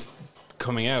this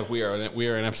coming out, we are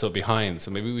an episode behind. So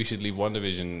maybe we should leave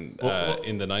WandaVision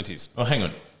in the 90s. Oh, hang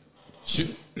on.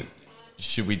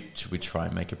 Should we try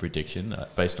and make a prediction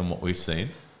based on what we've seen?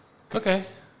 Okay.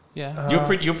 Yeah.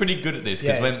 You're pretty good at this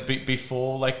because Yeah. when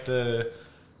before like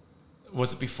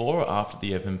was it before or after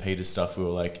the Evan Peters stuff? We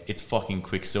were like, it's fucking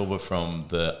Quicksilver from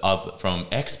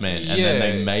X-Men, and then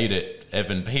they made it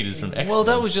Evan Peters from X-Men. Well,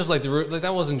 that was just like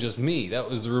that wasn't just me. That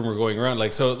was the rumor going around.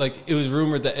 Like, so like it was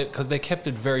rumored that because they kept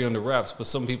it very under wraps, but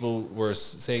some people were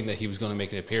saying that he was going to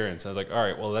make an appearance. I was like, all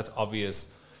right, well that's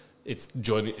obvious. It's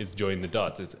joining the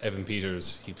dots. It's Evan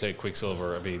Peters. He played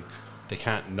Quicksilver. I mean, they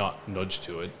can't not nudge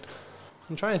to it.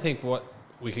 I'm trying to think what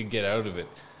we could get out of it.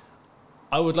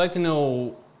 I would like to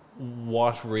know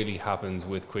what really happens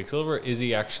with Quicksilver. Is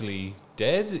he actually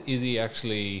dead? Is he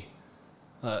actually...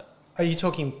 Are you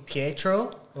talking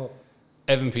Pietro? Or?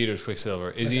 Evan Peters Quicksilver.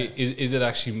 Is Okay. Is it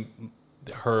actually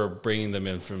her bringing them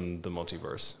in from the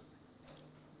multiverse?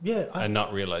 Yeah. And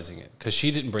not realizing it? Because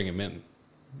she didn't bring him in.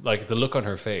 Like, the look on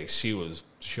her face, she was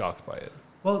shocked by it.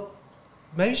 Well,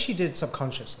 maybe she did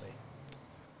subconsciously.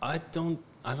 I don't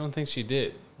think she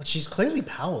did. But she's clearly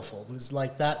powerful. It was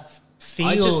like that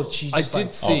field. I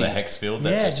did see. the hex field.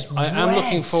 Yeah, I am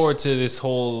looking forward to this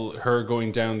whole her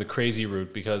going down the crazy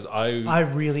route because I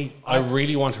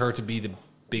really want her to be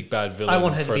big bad villain. I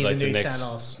want her to for be the like new next.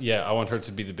 Thanos. Yeah, I want her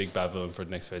to be the big bad villain for the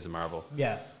next phase of Marvel.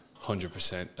 Yeah.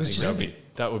 100%. I It's think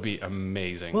that would be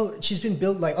amazing. Well, she's been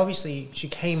built like obviously she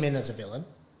came in as a villain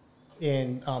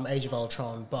in Age of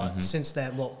Ultron, but since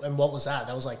then, what was that?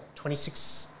 That was like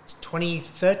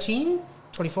 2013,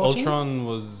 2014? Ultron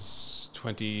was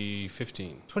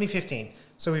 2015. 2015.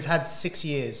 So we've had 6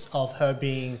 years of her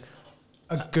being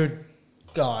a good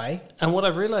guy, And what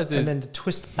I've realized and is then the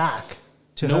twist back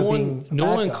to no her one being a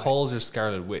bad guy. calls her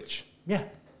Scarlet Witch. Yeah,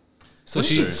 So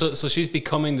she's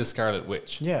becoming the Scarlet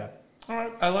Witch. yeah. All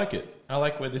right, I like it. I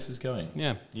like where this is going.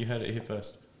 Yeah. You heard it here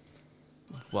first.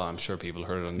 Well, I'm sure people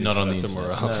heard it on the Not on the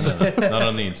internet internet. somewhere else. No, not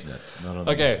on the internet. Not on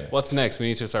the Okay, internet. what's next? We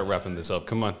need to start wrapping this up.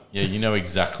 Come on. Yeah, you know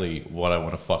exactly what I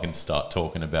want to fucking start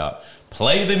talking about.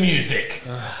 Play the music.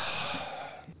 Oh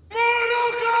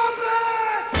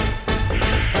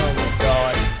my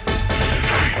god.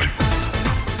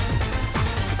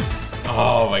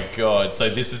 Oh my god. So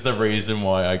this is the reason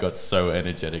why I got so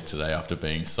energetic today after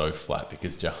being so flat,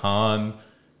 because Jahan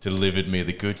delivered me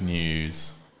the good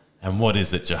news. And what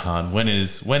is it, Jahan? When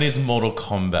is Mortal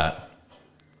Kombat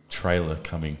trailer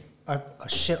coming?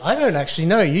 Shit, I don't actually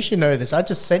know. You should know this. I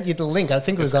just sent you the link. I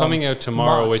think it was It's coming out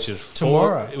tomorrow, March. which is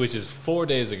tomorrow. which is 4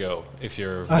 days ago. If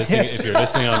you're Oh, listening, yes. if you're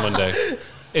listening on Monday,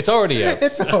 it's already out.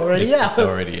 It's already out. It's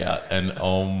already out. And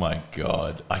oh my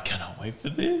god, I cannot wait for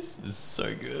this. This is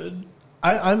so good.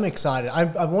 I'm excited. I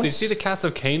want. Did you see the cast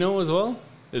of Kano as well?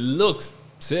 It looks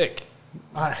sick.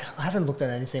 I haven't looked at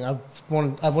anything. I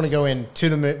want to go into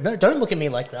the movie. No, don't look at me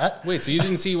like that. Wait, so you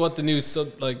didn't see what the new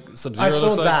Sub-Zero I saw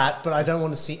looks like? that, but I don't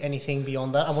want to see anything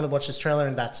beyond that. I want to watch this trailer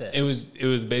and that's it. It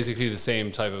was basically the same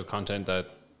type of content that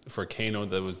for Kano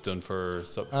that was done for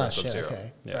Shit, Sub-Zero.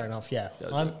 okay. Yeah. Fair enough, yeah.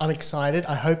 That's I'm, it. I'm excited.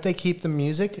 I hope they keep the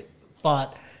music,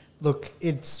 but look,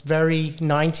 it's very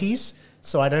 90s,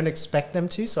 so I don't expect them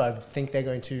to, so I think they're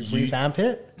going to revamp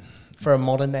it for a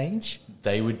modern age.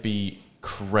 They would be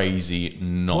crazy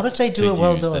not What if they do to it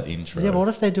well use done? that intro. Yeah, but what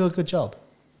if they do a good job?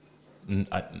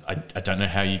 I don't know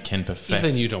how you can perfect.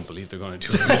 Even you don't believe they're going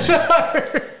to do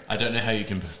it. I don't know how you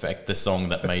can perfect the song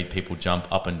that made people jump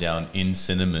up and down in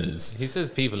cinemas. He says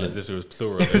people as if it was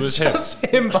plural. It was him. Just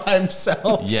him by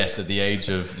himself. Yes, at the age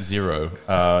of 0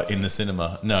 in the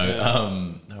cinema.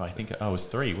 No, no, I think I was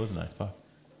 3, wasn't I? Fuck.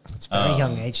 It's a very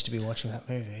young age to be watching that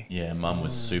movie. Yeah, Mum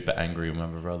was super angry when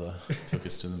my brother took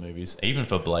us to the movies. Even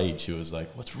for Blade, she was like,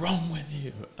 "What's wrong with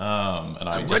you?" And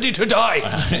I'm Ready to die.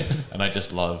 and I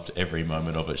just loved every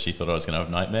moment of it. She thought I was going to have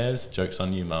nightmares. Joke's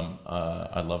on you, Mum.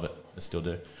 I love it. I still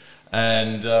do.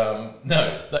 And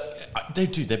no,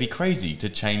 they'd be crazy to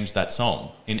change that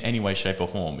song in any way, shape, or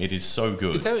form. It is so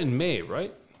good. It's out in May,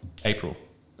 right? April.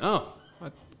 Oh,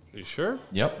 are you sure?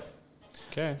 Yep.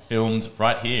 Okay. Filmed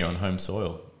right here on home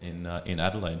soil in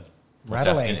Adelaide. Or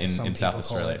Radelaide, in some South people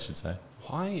call Australia, I it. should say.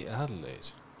 Why Adelaide?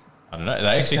 I don't know. They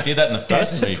actually did that in the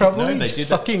first Desert, movie. probably. No, they Just did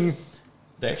that. fucking.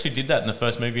 They actually did that in the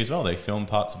first movie as well. They filmed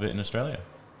parts of it in Australia.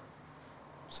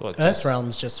 So it's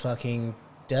Earthrealm's just fucking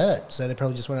dirt, so they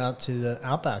probably just went out to the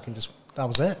outback and just that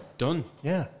was it. done.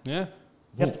 Yeah. Yeah.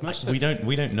 Well, Smashed We it.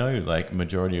 don't know like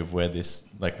majority of where this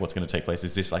like what's going to take place.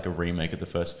 Is this like a remake of the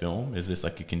first film? Is this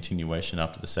like a continuation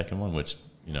after the second one, which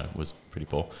was pretty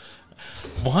poor?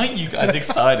 Why are you guys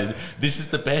excited? This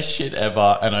is the best shit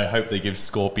ever, and I hope they give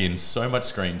Scorpion so much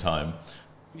screen time.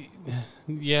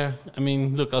 Yeah, I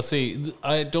mean, look, I'll see.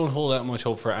 I don't hold that much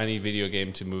hope for any video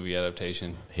game to movie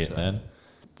adaptation. Hitman.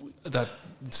 That's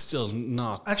still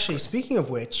not. Actually, speaking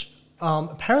of which,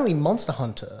 apparently Monster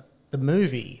Hunter, the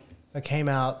movie that came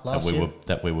out last year.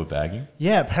 That we were bagging.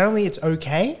 Yeah, apparently it's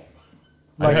okay.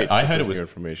 I heard it This is was. new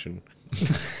information.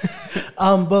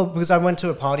 Well, because I went to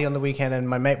a party on the weekend and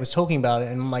my mate was talking about it,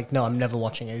 and I'm like, no, I'm never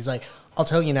watching it. He's like, I'll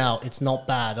tell you now, it's not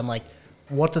bad. I'm like,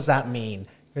 what does that mean?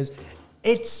 Because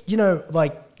it's,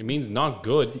 like, It means not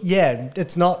good. yeah,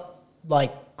 it's not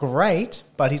like great,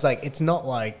 but he's like, it's not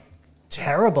like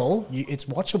terrible. It's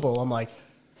watchable. I'm like,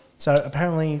 so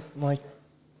apparently, like,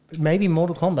 maybe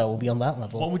Mortal Kombat will be on that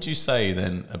level. What would you say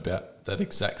then about that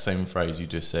exact same phrase you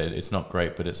just said? It's not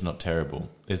great, but it's not terrible.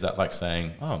 Is that like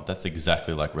saying, oh, that's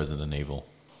exactly like Resident Evil?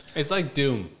 It's like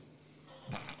Doom.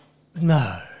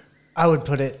 No,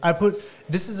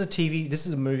 this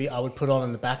is a movie I would put on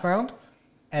in the background,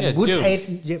 and Yeah, would Doom.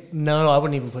 pay. No, I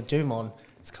wouldn't even put Doom on.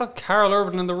 It's got Carl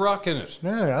Urban and The Rock in it.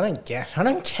 No, I don't care.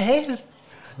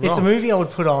 It's a Wrong. movie I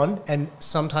would put on and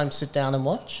sometimes sit down and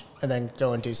watch, and then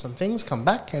go and do some things, come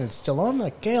back, and it's still on.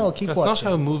 Like, yeah, I'll keep That's watching.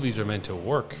 not how movies are meant to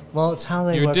work. Well, it's how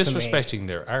they You're work for me. disrespecting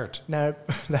their art, No,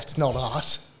 that's not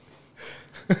art.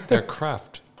 their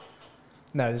craft.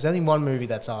 No, there's only one movie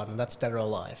that's on, and that's Dead or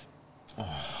Alive.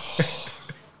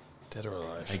 Dead or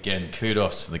alive. Again,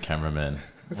 kudos to the cameraman.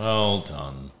 Well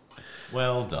done.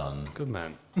 Well done. Good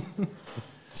man.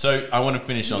 So I want to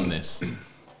finish on this.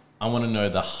 I want to know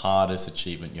the hardest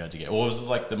achievement you had to get. Or was it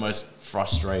like the most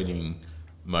frustrating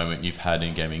moment you've had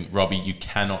in gaming? Robbie, you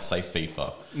cannot say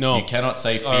FIFA. No. You cannot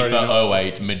say I already FIFA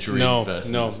 08 Madrid No,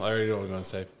 versus... no, I already know what I'm going to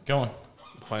say. Go on.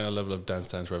 Final level of Dance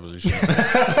Dance Revolution.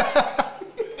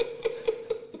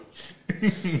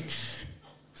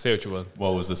 Say what you will.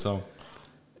 What was the song?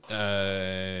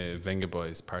 Venga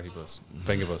Boys, Party Bus.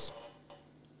 Venga Bus.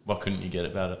 What couldn't you get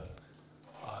about it?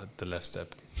 The left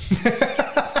step.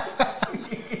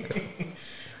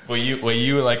 Were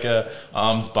you like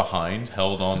arms behind,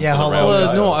 held on Yeah, to the hold rail? on.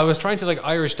 Well, no, I was trying to like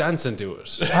Irish dance into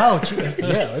it. Oh,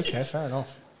 yeah, okay, fair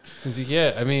enough. It's like,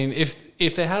 yeah, I mean, if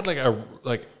they had like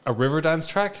a river dance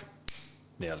track,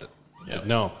 nailed it. Yeah. But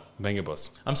no, Venga Bus.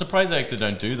 I'm surprised they actually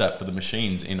don't do that for the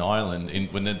machines in Ireland.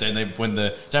 When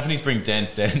the Japanese bring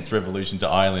Dance Dance Revolution to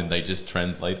Ireland, they just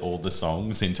translate all the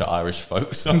songs into Irish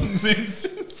folk songs. It's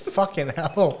just Fucking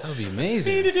hell. That would be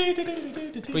amazing.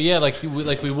 But yeah, like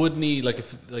we would need like a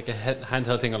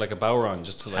handheld thing or like a Bowron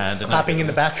just to like And Clapping in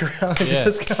the background. Yeah.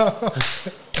 Let's go.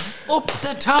 up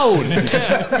the tone.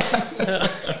 Yeah.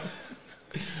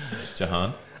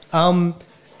 Jahan.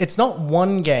 It's not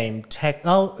one game.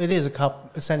 It is a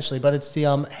cup essentially, but it's the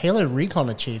Halo Recon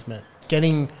achievement.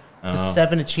 Getting the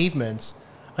 7 achievements.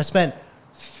 I spent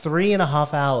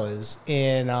 3.5 hours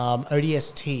in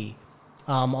ODST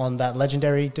on that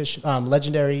legendary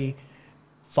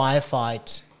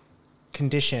firefight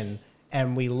condition,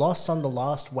 and we lost on the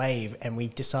last wave, and we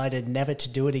decided never to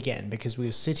do it again because we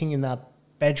were sitting in that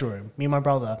bedroom, me and my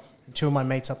brother and 2 of my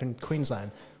mates up in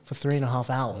Queensland, for 3.5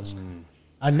 hours.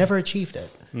 I never achieved it.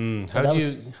 How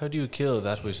do you kill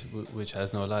that which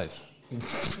has no life?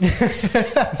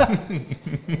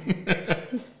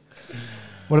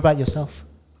 What about yourself?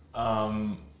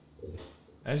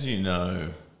 As you know,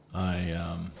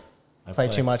 I Play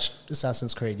too much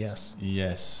Assassin's Creed, yes.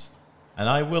 Yes. And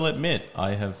I will admit,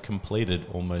 I have completed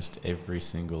almost every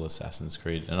single Assassin's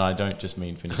Creed, and I don't just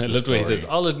mean finish I the love the way story. he says,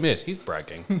 I'll admit, he's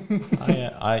bragging.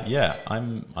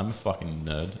 I'm a fucking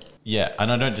nerd. Yeah,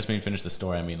 and I don't just mean finish the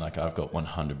story. I mean like I've got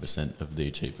 100% of the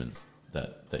achievements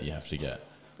that you have to get.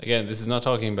 Again, this is not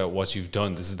talking about what you've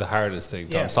done. This is the hardest thing,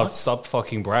 Tom. Yeah, Stop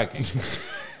fucking bragging.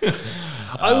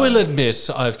 I will admit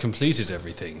I've completed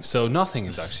everything, so nothing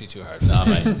is actually too hard. No,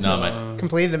 mate.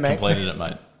 Completed it, mate. Completed it,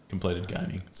 mate. Completed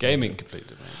gaming. Gaming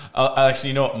completed, mate. Actually,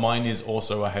 you know what? Mine is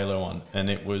also a Halo one, and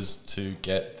it was to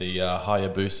get the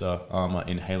Hayabusa armor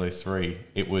in Halo 3.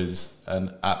 It was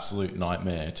an absolute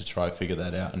nightmare to try figure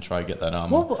that out and try get that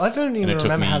armor. Well, I don't And even it took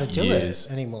remember me how to do years.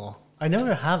 it anymore. I know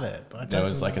I have it, but I don't There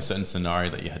was like remember. a certain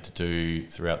scenario that you had to do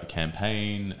throughout the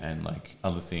campaign and like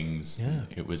other things. Yeah.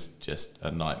 It was just a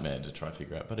nightmare to try to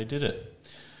figure out, but I did it.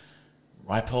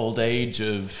 Ripe old age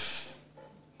of,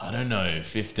 I don't know,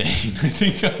 15 I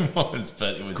think I was,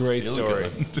 but it was Great still story.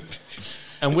 good.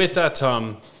 And with that,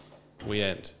 Tom, we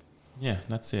end. Yeah,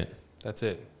 that's it. That's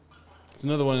it. It's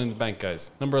another one in the bank, guys.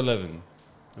 Number 11.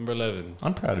 I'm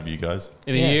proud of you guys.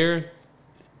 In Yeah. a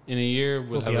year, we'll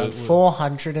We'll have be on we'll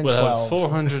 412. have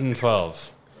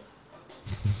 412.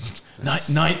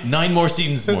 Nine more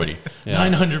seasons, Morty. Yeah.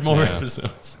 900 more Yeah.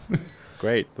 episodes.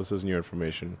 Great. This is new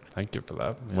information. Thank you for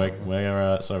that.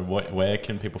 Where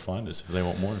can people find us if they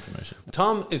want more information?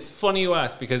 Tom, it's funny you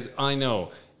ask because I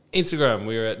know. Instagram,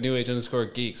 we're at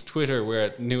NewAge_Geeks. Twitter, we're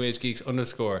at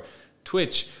NewAgeGeeks_.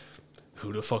 Twitch,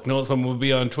 who the fuck knows when we'll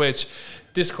be on Twitch.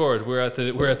 Discord, we're at the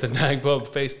NAGPub.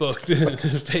 Facebook,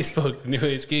 Facebook, New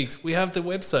Age Geeks. We have the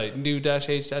website,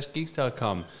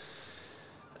 new-age-geeks.com.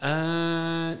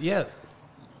 Yeah.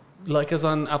 Like us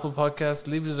on Apple Podcasts.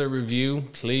 Leave us a review,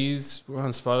 please. We're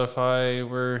on Spotify.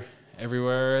 We're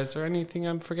everywhere. Is there anything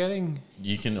I'm forgetting?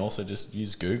 You can also just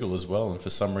use Google as well, and for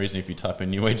some reason, if you type in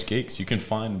New Age Geeks, you can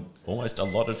find almost a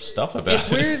lot of stuff about It's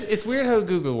us. weird. It's weird how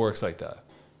Google works like that.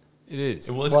 It is.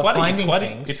 Well, Well, finding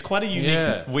things. it's quite a unique.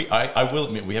 Yeah. I will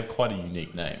admit we have quite a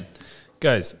unique name.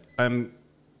 Guys,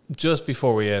 just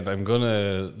before we end, I'm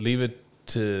gonna leave it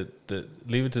to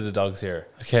the dogs here.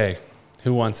 Okay,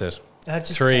 who wants it?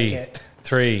 Just take it.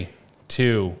 3,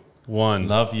 2, 1.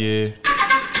 Love you.